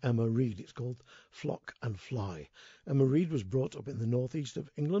and Emma Reid. It's called Flock and Fly. Emma Reid was brought up in the northeast of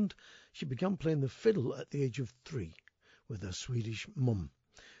England. She began playing the fiddle at the age of 3 with her Swedish mum.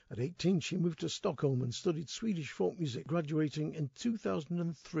 At 18, she moved to Stockholm and studied Swedish folk music, graduating in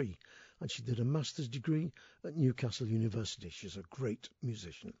 2003, and she did a master's degree at Newcastle University. She's a great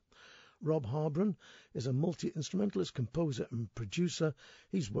musician. Rob Harbron is a multi-instrumentalist, composer and producer.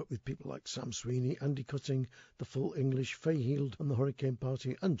 He's worked with people like Sam Sweeney, Andy Cutting, The Full English, Fay Heald and the Hurricane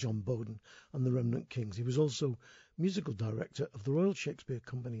Party, and John Bowden and the Remnant Kings. He was also musical director of the Royal Shakespeare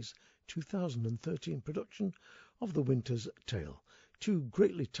Company's 2013 production of The Winter's Tale. Two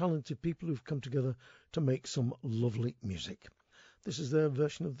greatly talented people who've come together to make some lovely music. This is their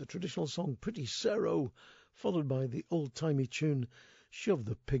version of the traditional song Pretty Sarah, followed by the old-timey tune Shove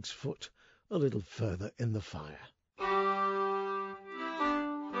the Pig's Foot a Little Further in the Fire.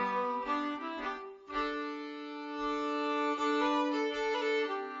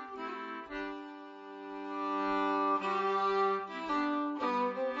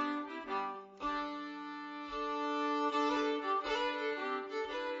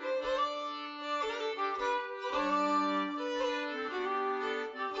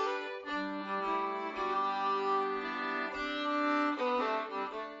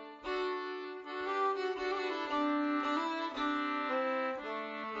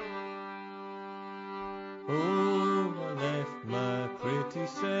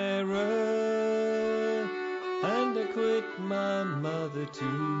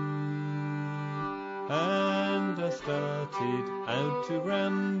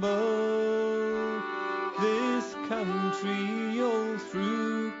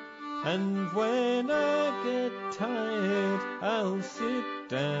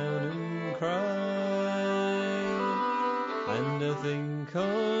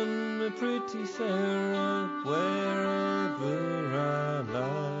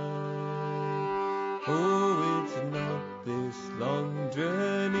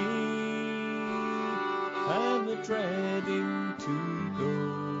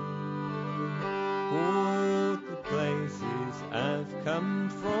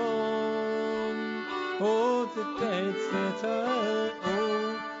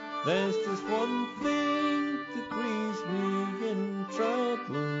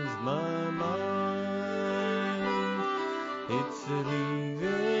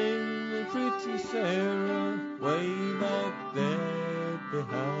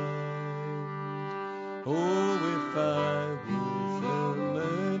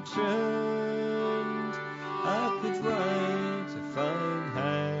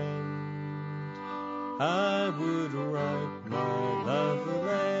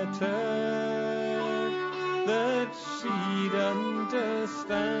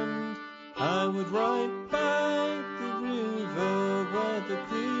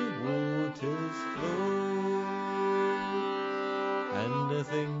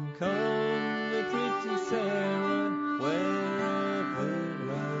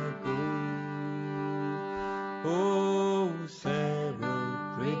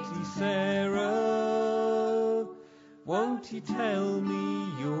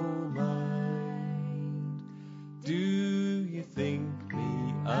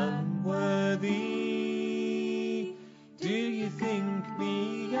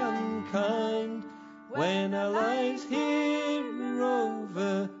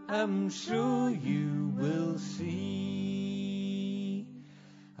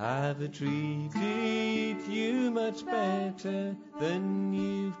 I've treated you much better than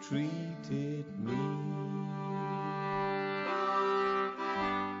you've treated me.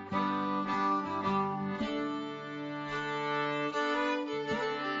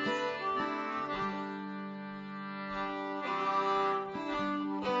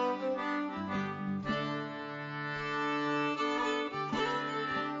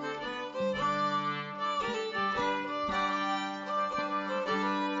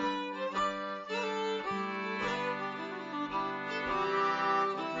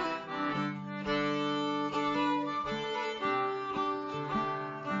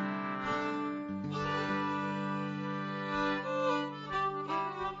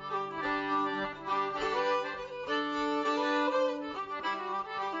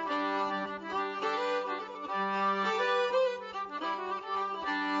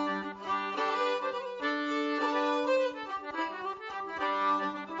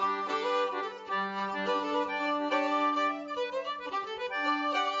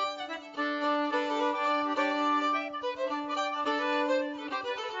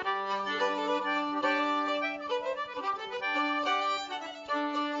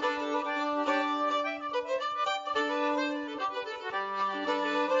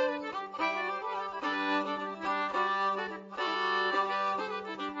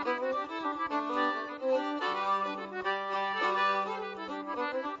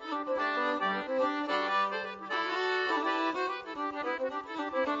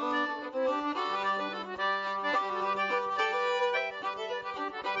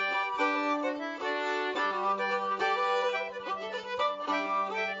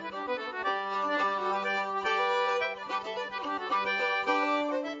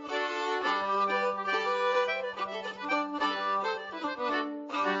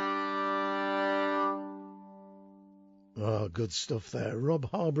 good stuff there. Rob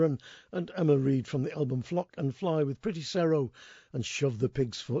Harbron and Emma Reid from the album Flock and Fly with Pretty Cerro and Shove the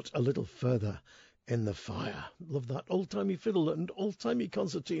Pig's Foot a Little Further in the Fire. Love that old-timey fiddle and old-timey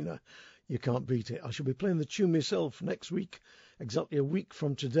concertina. You can't beat it. I shall be playing the tune myself next week, exactly a week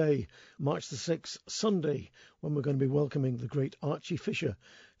from today, March the 6th, Sunday, when we're going to be welcoming the great Archie Fisher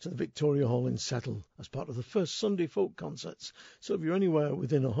to the Victoria Hall in Settle as part of the first Sunday folk concerts. So if you're anywhere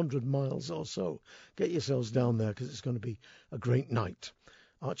within 100 miles or so, get yourselves down there because it's going to be a great night.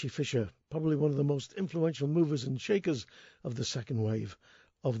 Archie Fisher, probably one of the most influential movers and shakers of the second wave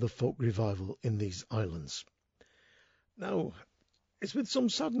of the folk revival in these islands. Now, it's with some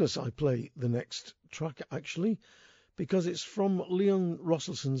sadness I play the next track, actually, because it's from Leon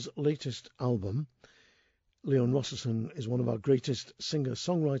Rosselson's latest album. Leon Rosselson is one of our greatest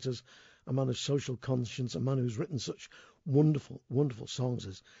singer-songwriters, a man of social conscience, a man who's written such wonderful, wonderful songs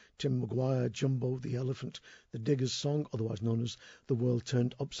as Tim Maguire, Jumbo, The Elephant, The Digger's Song, otherwise known as The World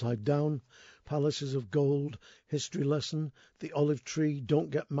Turned Upside Down, Palaces of Gold, History Lesson, The Olive Tree,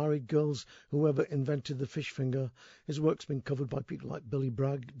 Don't Get Married Girls, Whoever Invented the Fish Finger. His work's been covered by people like Billy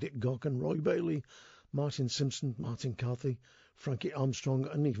Bragg, Dick Gaughan, Roy Bailey, Martin Simpson, Martin Carthy, Frankie Armstrong,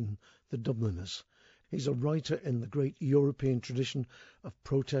 and even the Dubliners. He's a writer in the great European tradition of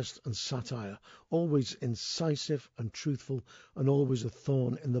protest and satire, always incisive and truthful, and always a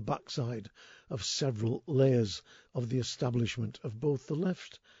thorn in the backside of several layers of the establishment of both the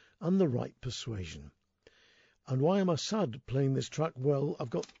left and the right persuasion. And why am I sad playing this track? Well, I've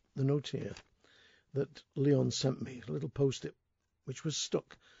got the note here that Leon sent me, a little post-it, which was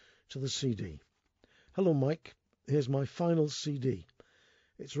stuck to the CD. Hello, Mike. Here's my final CD.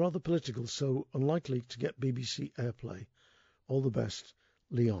 It's rather political, so unlikely to get BBC airplay. All the best,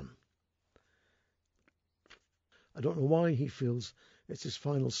 Leon. I don't know why he feels it's his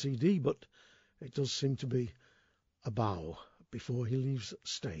final CD, but it does seem to be a bow before he leaves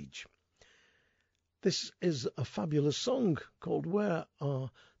stage. This is a fabulous song called Where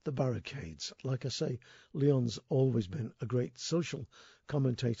Are the Barricades? Like I say, Leon's always been a great social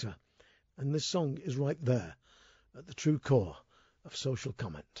commentator, and this song is right there at the true core of social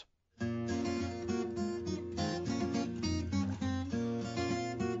comment. The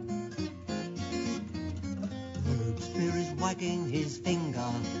Robespierre is wagging his finger,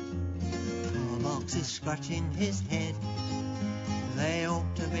 Karl Marx is scratching his head. They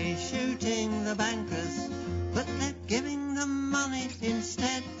ought to be shooting the bankers, but they're giving them money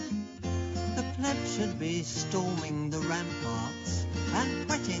instead. The plebs should be storming the ramparts and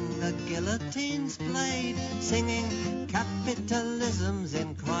whetting the guillotine's blade, singing capitalism's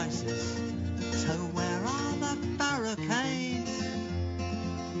in crisis, so where are the barricades?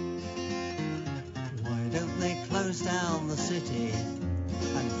 Why don't they close down the city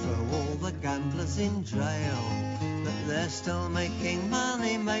and throw all the gamblers in jail? But they're still making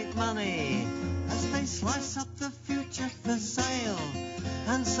money, make money, as they slice up the future for sale.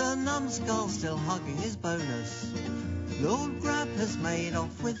 And Sir Numskull still hugging his bonus. Lord Grab has made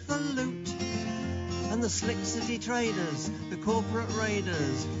off with the loot. And the slick city traders, the corporate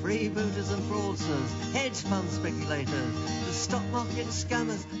raiders, freebooters and fraudsters, hedge fund speculators, the stock market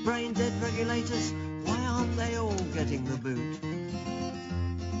scammers, brain-dead regulators, why aren't they all getting the boot?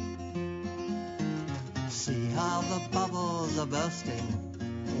 See how the bubbles are bursting,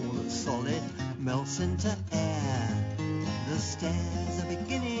 all that's solid melts into air. The stairs are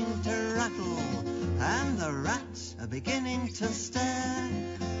beginning to rattle, and the rats are beginning to stare.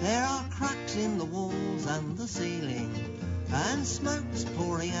 There are cracks in the walls and the ceiling, and smoke's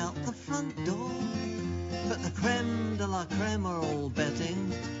pouring out the front door. But the creme de la creme are all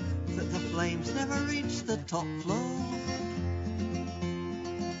betting that the flames never reach the top floor.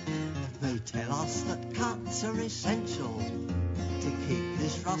 They tell us that cuts are essential to keep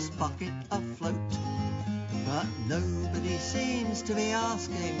this rust bucket afloat. But nobody seems to be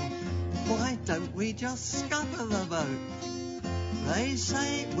asking, why don't we just scupper the boat? They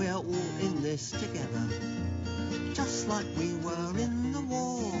say we're all in this together, just like we were in the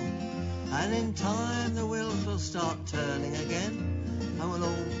war. And in time the wheels will start turning again, and we'll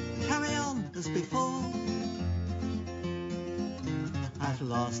all carry on as before. At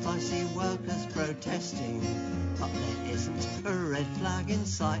last I see workers protesting, but there isn't a red flag in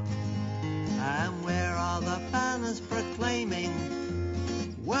sight. And where are the banners proclaiming,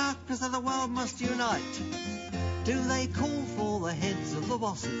 workers of the world must unite? Do they call for the heads of the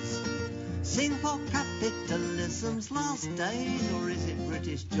bosses, sing for capitalism's last days, or is it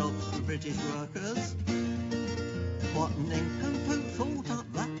British jobs for British workers? What nincompoop thought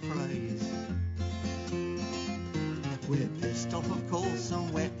up that phrase? We're pissed off, of course,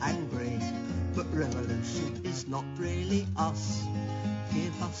 and we're angry, but revolution is not really us.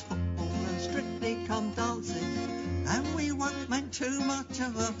 Give us football and Strictly Come Dancing, and we won't make too much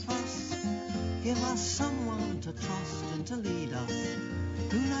of a fuss. Give us someone to trust and to lead us,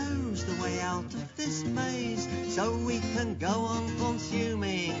 who knows the way out of this maze, so we can go on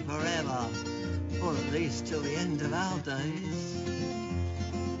consuming forever, or at least till the end of our days.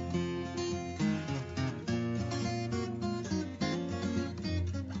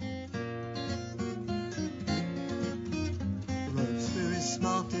 Robespierre is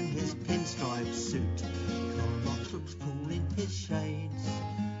smart in his pinstripe suit, Carnot looks cool in his shades.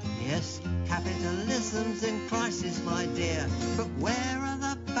 Yes, capitalism's in crisis, my dear, but where are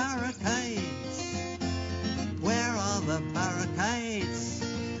the barricades? Where are the barricades?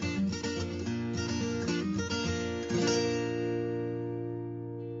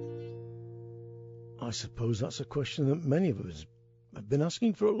 I suppose that's a question that many of us have been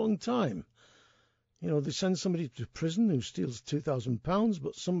asking for a long time. You know, they send somebody to prison who steals £2,000,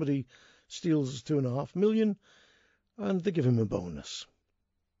 but somebody steals $2.5 million, and they give him a bonus.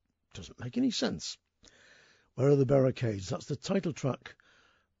 Doesn't make any sense. Where are the barricades? That's the title track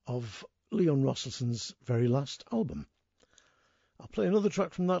of Leon Rosselson's very last album. I'll play another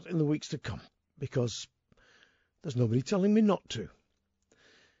track from that in the weeks to come, because there's nobody telling me not to.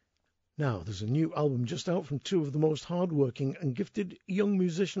 Now, there's a new album just out from two of the most hard-working and gifted young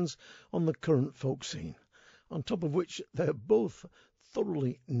musicians on the current folk scene, on top of which they're both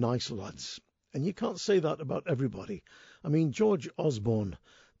thoroughly nice lads. And you can't say that about everybody. I mean, George Osborne,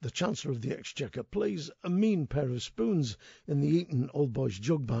 the Chancellor of the Exchequer, plays a mean pair of spoons in the Eton Old Boys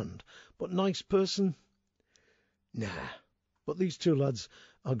Jug Band, but nice person? Nah. But these two lads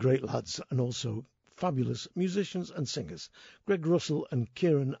are great lads and also fabulous musicians and singers, Greg Russell and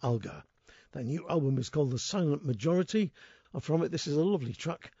Kieran Algar. Their new album is called The Silent Majority, and from it this is a lovely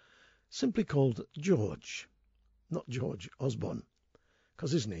track, simply called George. Not George Osborne,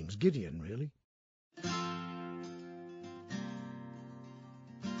 because his name's Gideon, really.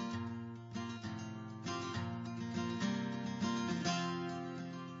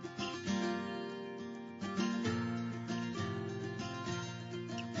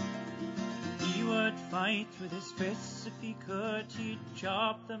 Fight with his fists if he could, he'd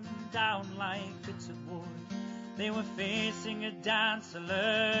chop them down like bits of wood. They were facing a dance,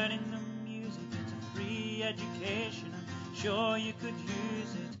 learning the music. It's a free education, I'm sure you could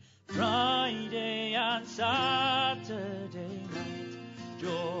use it. Friday and Saturday night,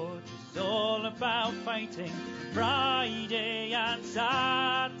 George is all about fighting. Friday and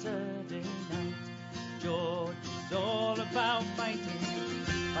Saturday night, George is all about fighting.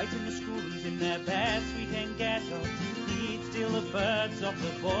 Fighting the schools in their best weekend ghetto. He'd steal the birds off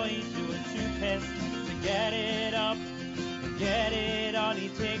the boys who were too pissed to get it up and get it on.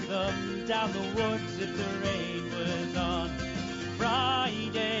 He'd take them down the woods if the rain was on.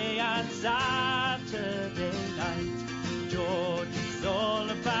 Friday and Saturday night, George is all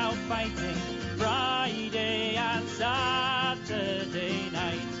about fighting. Friday and Saturday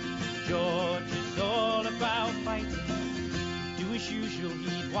night, George is all about fighting. As usual,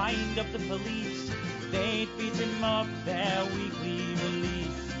 he'd wind up the police. They'd beat him up their weekly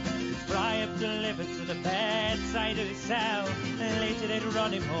release. He'd fry up delivered to the bedside of his cell. And later they'd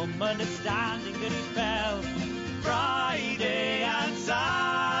run him home, understanding that he fell. Friday and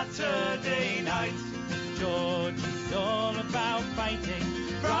Saturday night, George is all about fighting.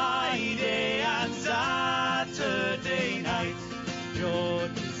 Friday and Saturday night,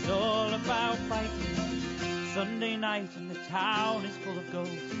 George is all about fighting. Sunday night and the town is full of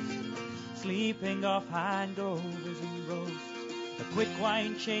ghosts, sleeping off hangovers and roasts. A quick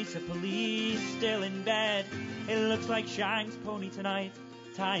wine chaser, police still in bed. It looks like Shank's pony tonight,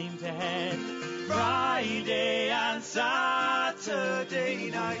 time to head. Friday and Saturday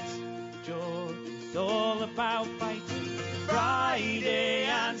night, George is all about fighting. Friday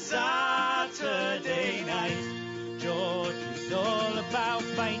and Saturday night, George is all about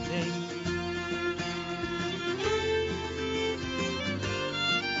fighting.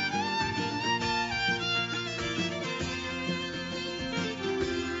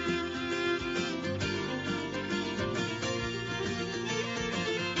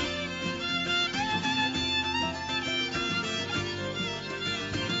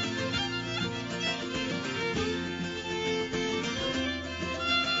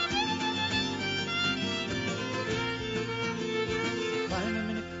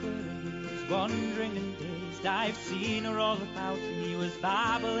 Wandering and dazed, I've seen her all about him. He was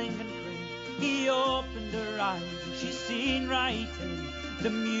babbling and praying. He opened her eyes and she's seen right in. The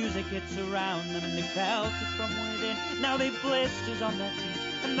music hits around them and they felt it from within. Now they've blisters on their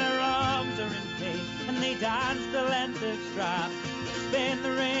feet and their arms are in pain, and they dance the length of Strand. Spain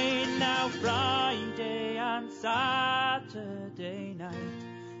the rain now Friday and Saturday night.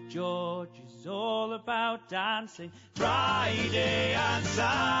 George is all about dancing Friday and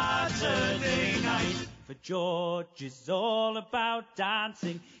Saturday night. For George is all about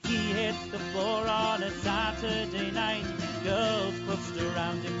dancing. He hits the floor on a Saturday night. Girls cluster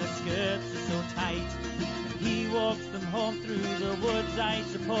around him, their skirts are so tight. And he walks them home through the woods, I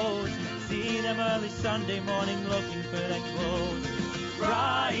suppose. See them early Sunday morning looking for their clothes.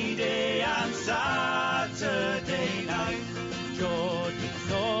 Friday and Saturday night. George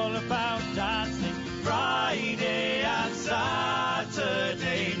is all about dancing Friday and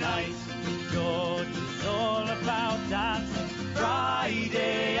Saturday night. George is all about dancing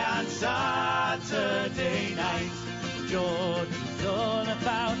Friday and Saturday night. George is all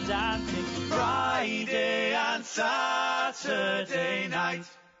about dancing Friday and Saturday night.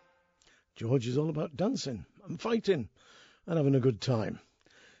 George is all about dancing and fighting and having a good time.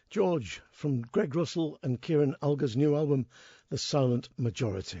 George from Greg Russell and Kieran Alger's new album, The Silent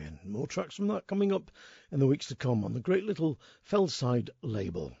Majority, and more tracks from that coming up in the weeks to come on the great little Fellside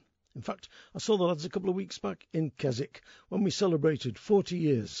label. In fact, I saw the lads a couple of weeks back in Keswick when we celebrated 40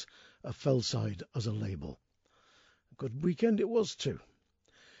 years of Fellside as a label. A good weekend it was too.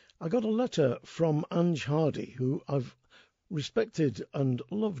 I got a letter from Ange Hardy, who I've respected and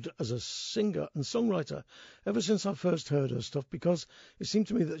loved as a singer and songwriter ever since I first heard her stuff, because it seemed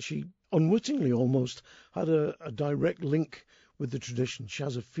to me that she unwittingly almost had a direct link with the tradition. She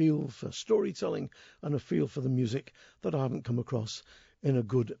has a feel for storytelling and a feel for the music that I haven't come across in a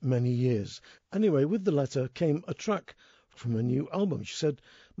good many years. Anyway, with the letter came a track from a new album. She said,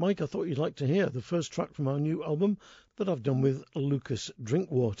 "Mike, I thought you'd like to hear the first track from our new album that I've done with Lucas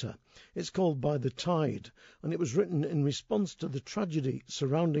Drinkwater. It's called By the Tide, and it was written in response to the tragedy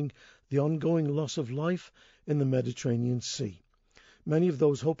surrounding the ongoing loss of life in the Mediterranean Sea. Many of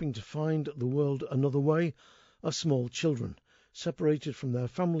those hoping to find the world another way are small children, separated from their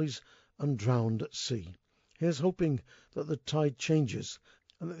families and drowned at sea. Here's hoping that the tide changes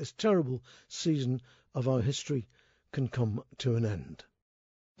and that this terrible season of our history can come to an end."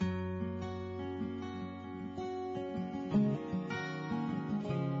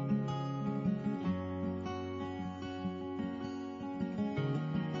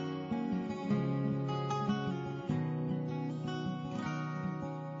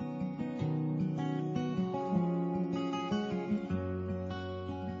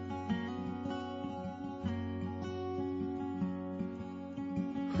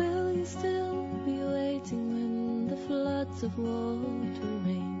 Will you still be waiting when the floods of water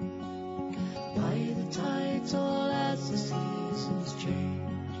rain? By the tides all as the seasons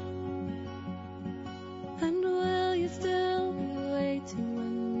change. And will you still be waiting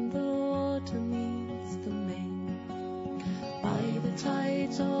when the water meets the main? By the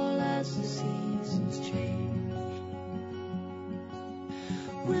tides all as the seasons change.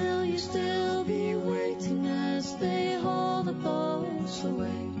 Will you still be waiting as they haul the boats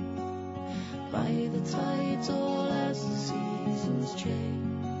away? By the tides all as the seasons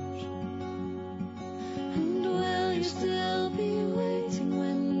change. And will you still be waiting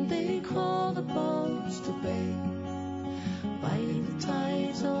when they call the boats to bay? By the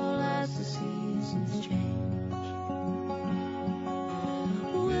tides all as the seasons change.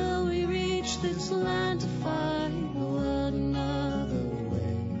 Will we reach this land to find the world another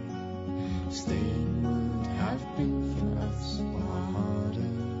way? Staying would have been for us far harder.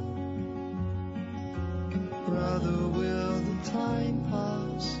 Brother, will the time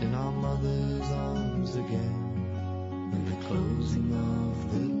pass in our mother's arms again? And the closing of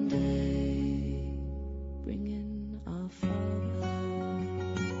the day bring in our Father.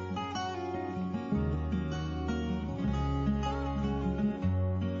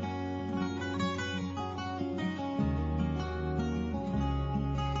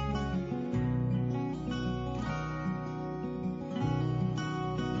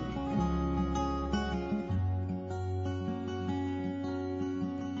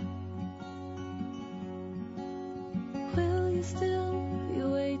 Will you still be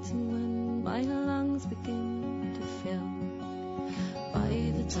waiting when my lungs begin to fill?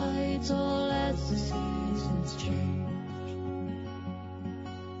 By the tides all as the seasons change.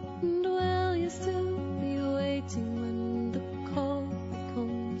 And will you still be waiting when the cold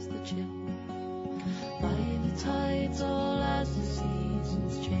becomes the chill? By the tides all as the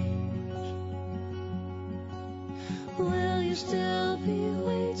seasons change. Will you still be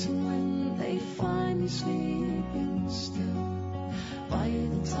waiting when they find me sleeping still? By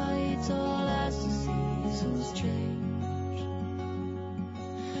the tides all as the seasons change.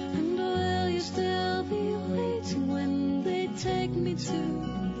 to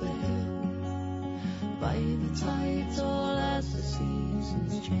there by the tides all as the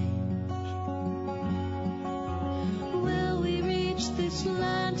seasons change. Will we reach this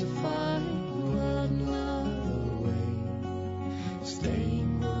land to find the world another way?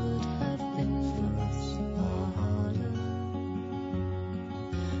 Staying would have been for us harder.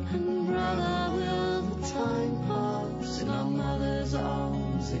 And brother, will the time pass in our mother's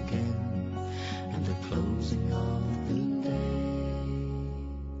arms again? And the closing of the day,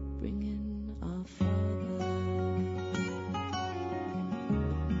 bringing our father.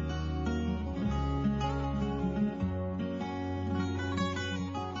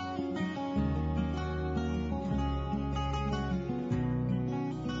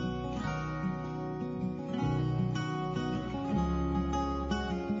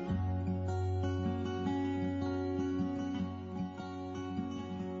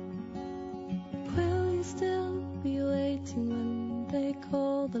 Will you still be waiting when they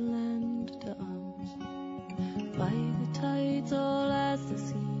call the land to arms? By the tides all as the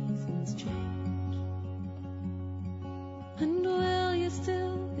seasons change. And will you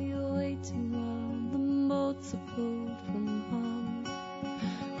still be waiting while the boats are pulled from harm?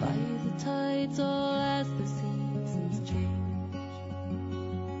 By the tides all as the seasons change.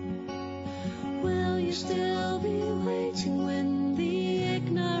 Will you still be waiting when the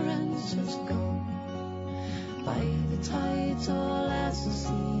ignorance has gone? By the tides all as the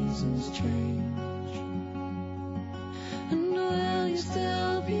seasons change. And will you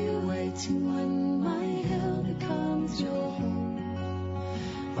still be waiting when my hill becomes your home?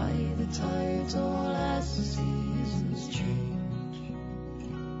 By the tides all as the seasons change.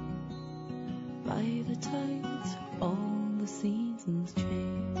 By the tides all the seasons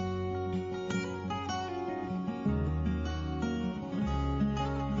change.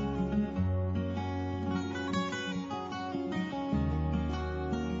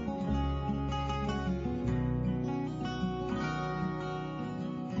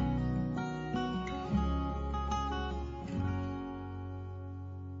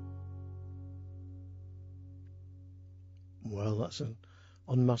 Well, that's an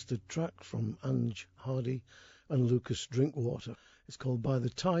unmastered track from Ange Hardy and Lucas Drinkwater. It's called By the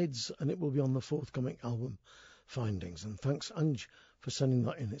Tides, and it will be on the forthcoming album Findings. And thanks, Ange, for sending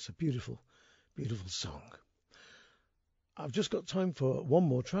that in. It's a beautiful, beautiful song. I've just got time for one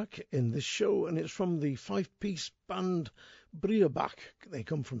more track in this show, and it's from the five-piece band Breabach. They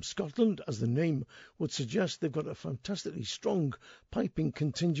come from Scotland, as the name would suggest. They've got a fantastically strong piping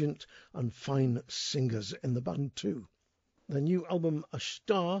contingent and fine singers in the band too. Their new album, A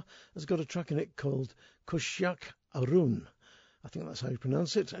Star, has got a track in it called Kushiak Arun. I think that's how you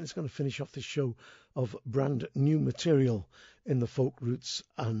pronounce it, and it's going to finish off this show of brand new material in the folk roots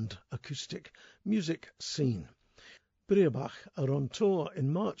and acoustic music scene. Breabach are on tour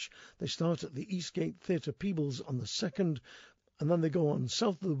in March. They start at the Eastgate Theatre Peebles on the 2nd, and then they go on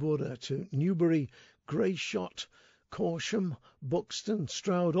south of the border to Newbury, Greyshot, Corsham, Buxton,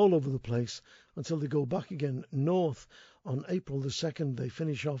 Stroud, all over the place, until they go back again north. On April the 2nd, they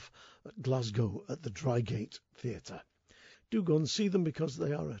finish off at Glasgow at the Drygate Theatre. Do go and see them, because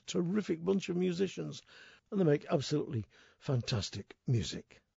they are a terrific bunch of musicians and they make absolutely fantastic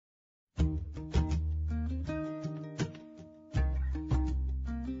music.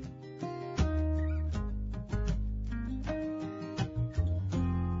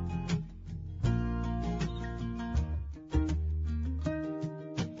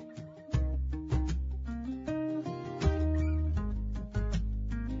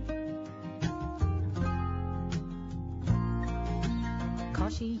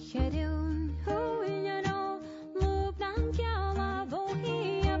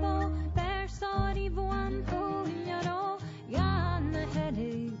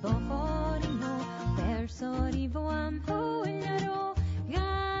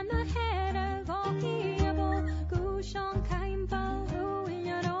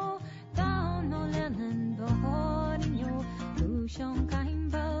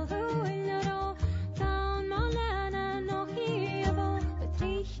 Down my land and no he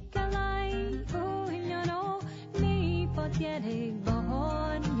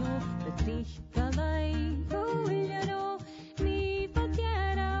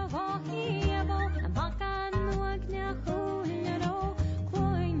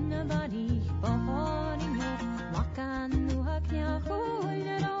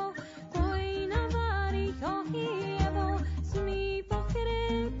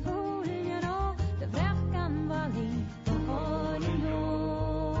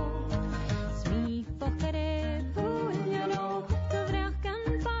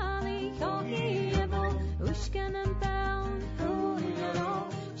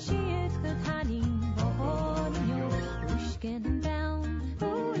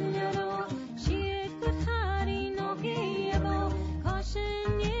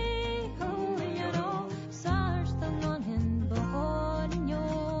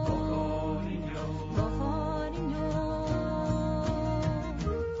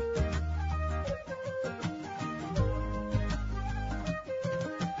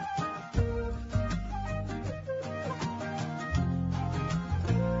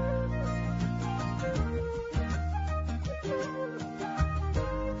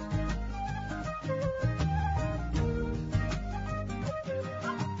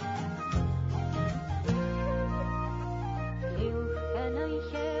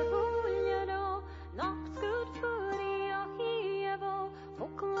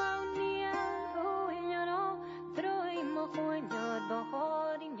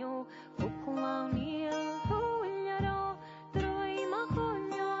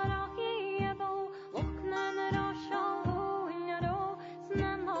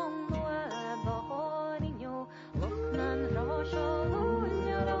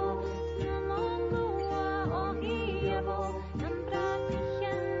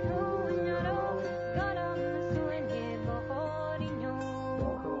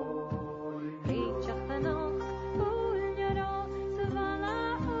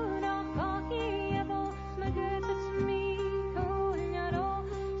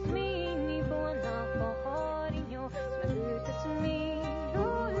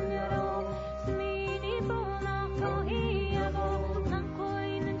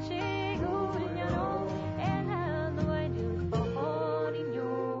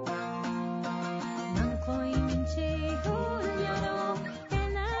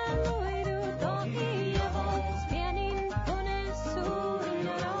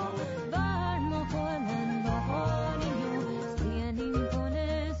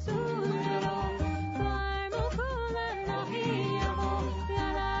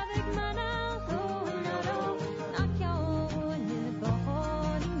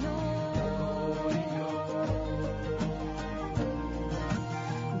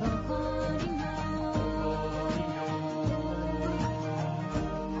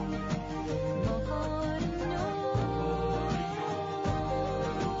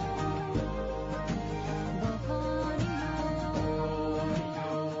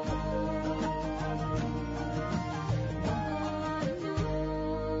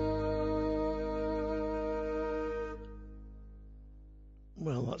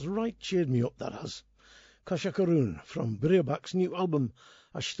That's right, cheered me up, that has. Kasha Karoon from Breabak's new album,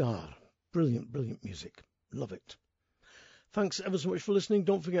 Ashtar. Brilliant, brilliant music. Love it. Thanks ever so much for listening.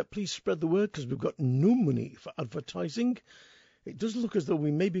 Don't forget, please spread the word because we've got no money for advertising. It does look as though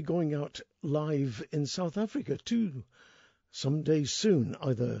we may be going out live in South Africa too some days soon,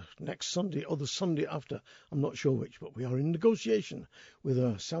 either next Sunday or the Sunday after. I'm not sure which, but we are in negotiation with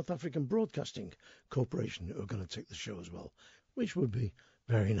a South African Broadcasting Corporation who are going to take the show as well, which would be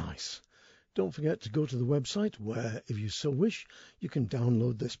very nice. Don't forget to go to the website where, if you so wish, you can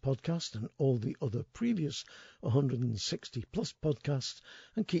download this podcast and all the other previous 160 plus podcasts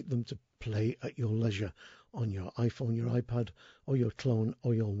and keep them to play at your leisure on your iPhone, your iPad, or your clone,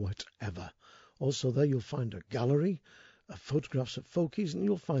 or your whatever. Also there you'll find a gallery of photographs of folkies, and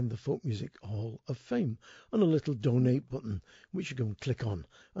you'll find the Folk Music Hall of Fame and a little donate button which you can click on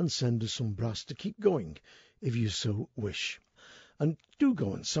and send us some brass to keep going if you so wish. And do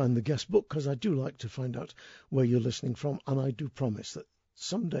go and sign the guest book, because I do like to find out where you're listening from, and I do promise that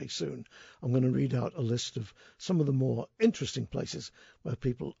someday soon I'm going to read out a list of some of the more interesting places where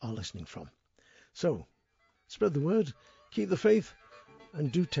people are listening from. So, spread the word, keep the faith,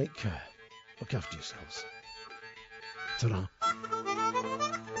 and do take care. Look after yourselves. Ta-ra.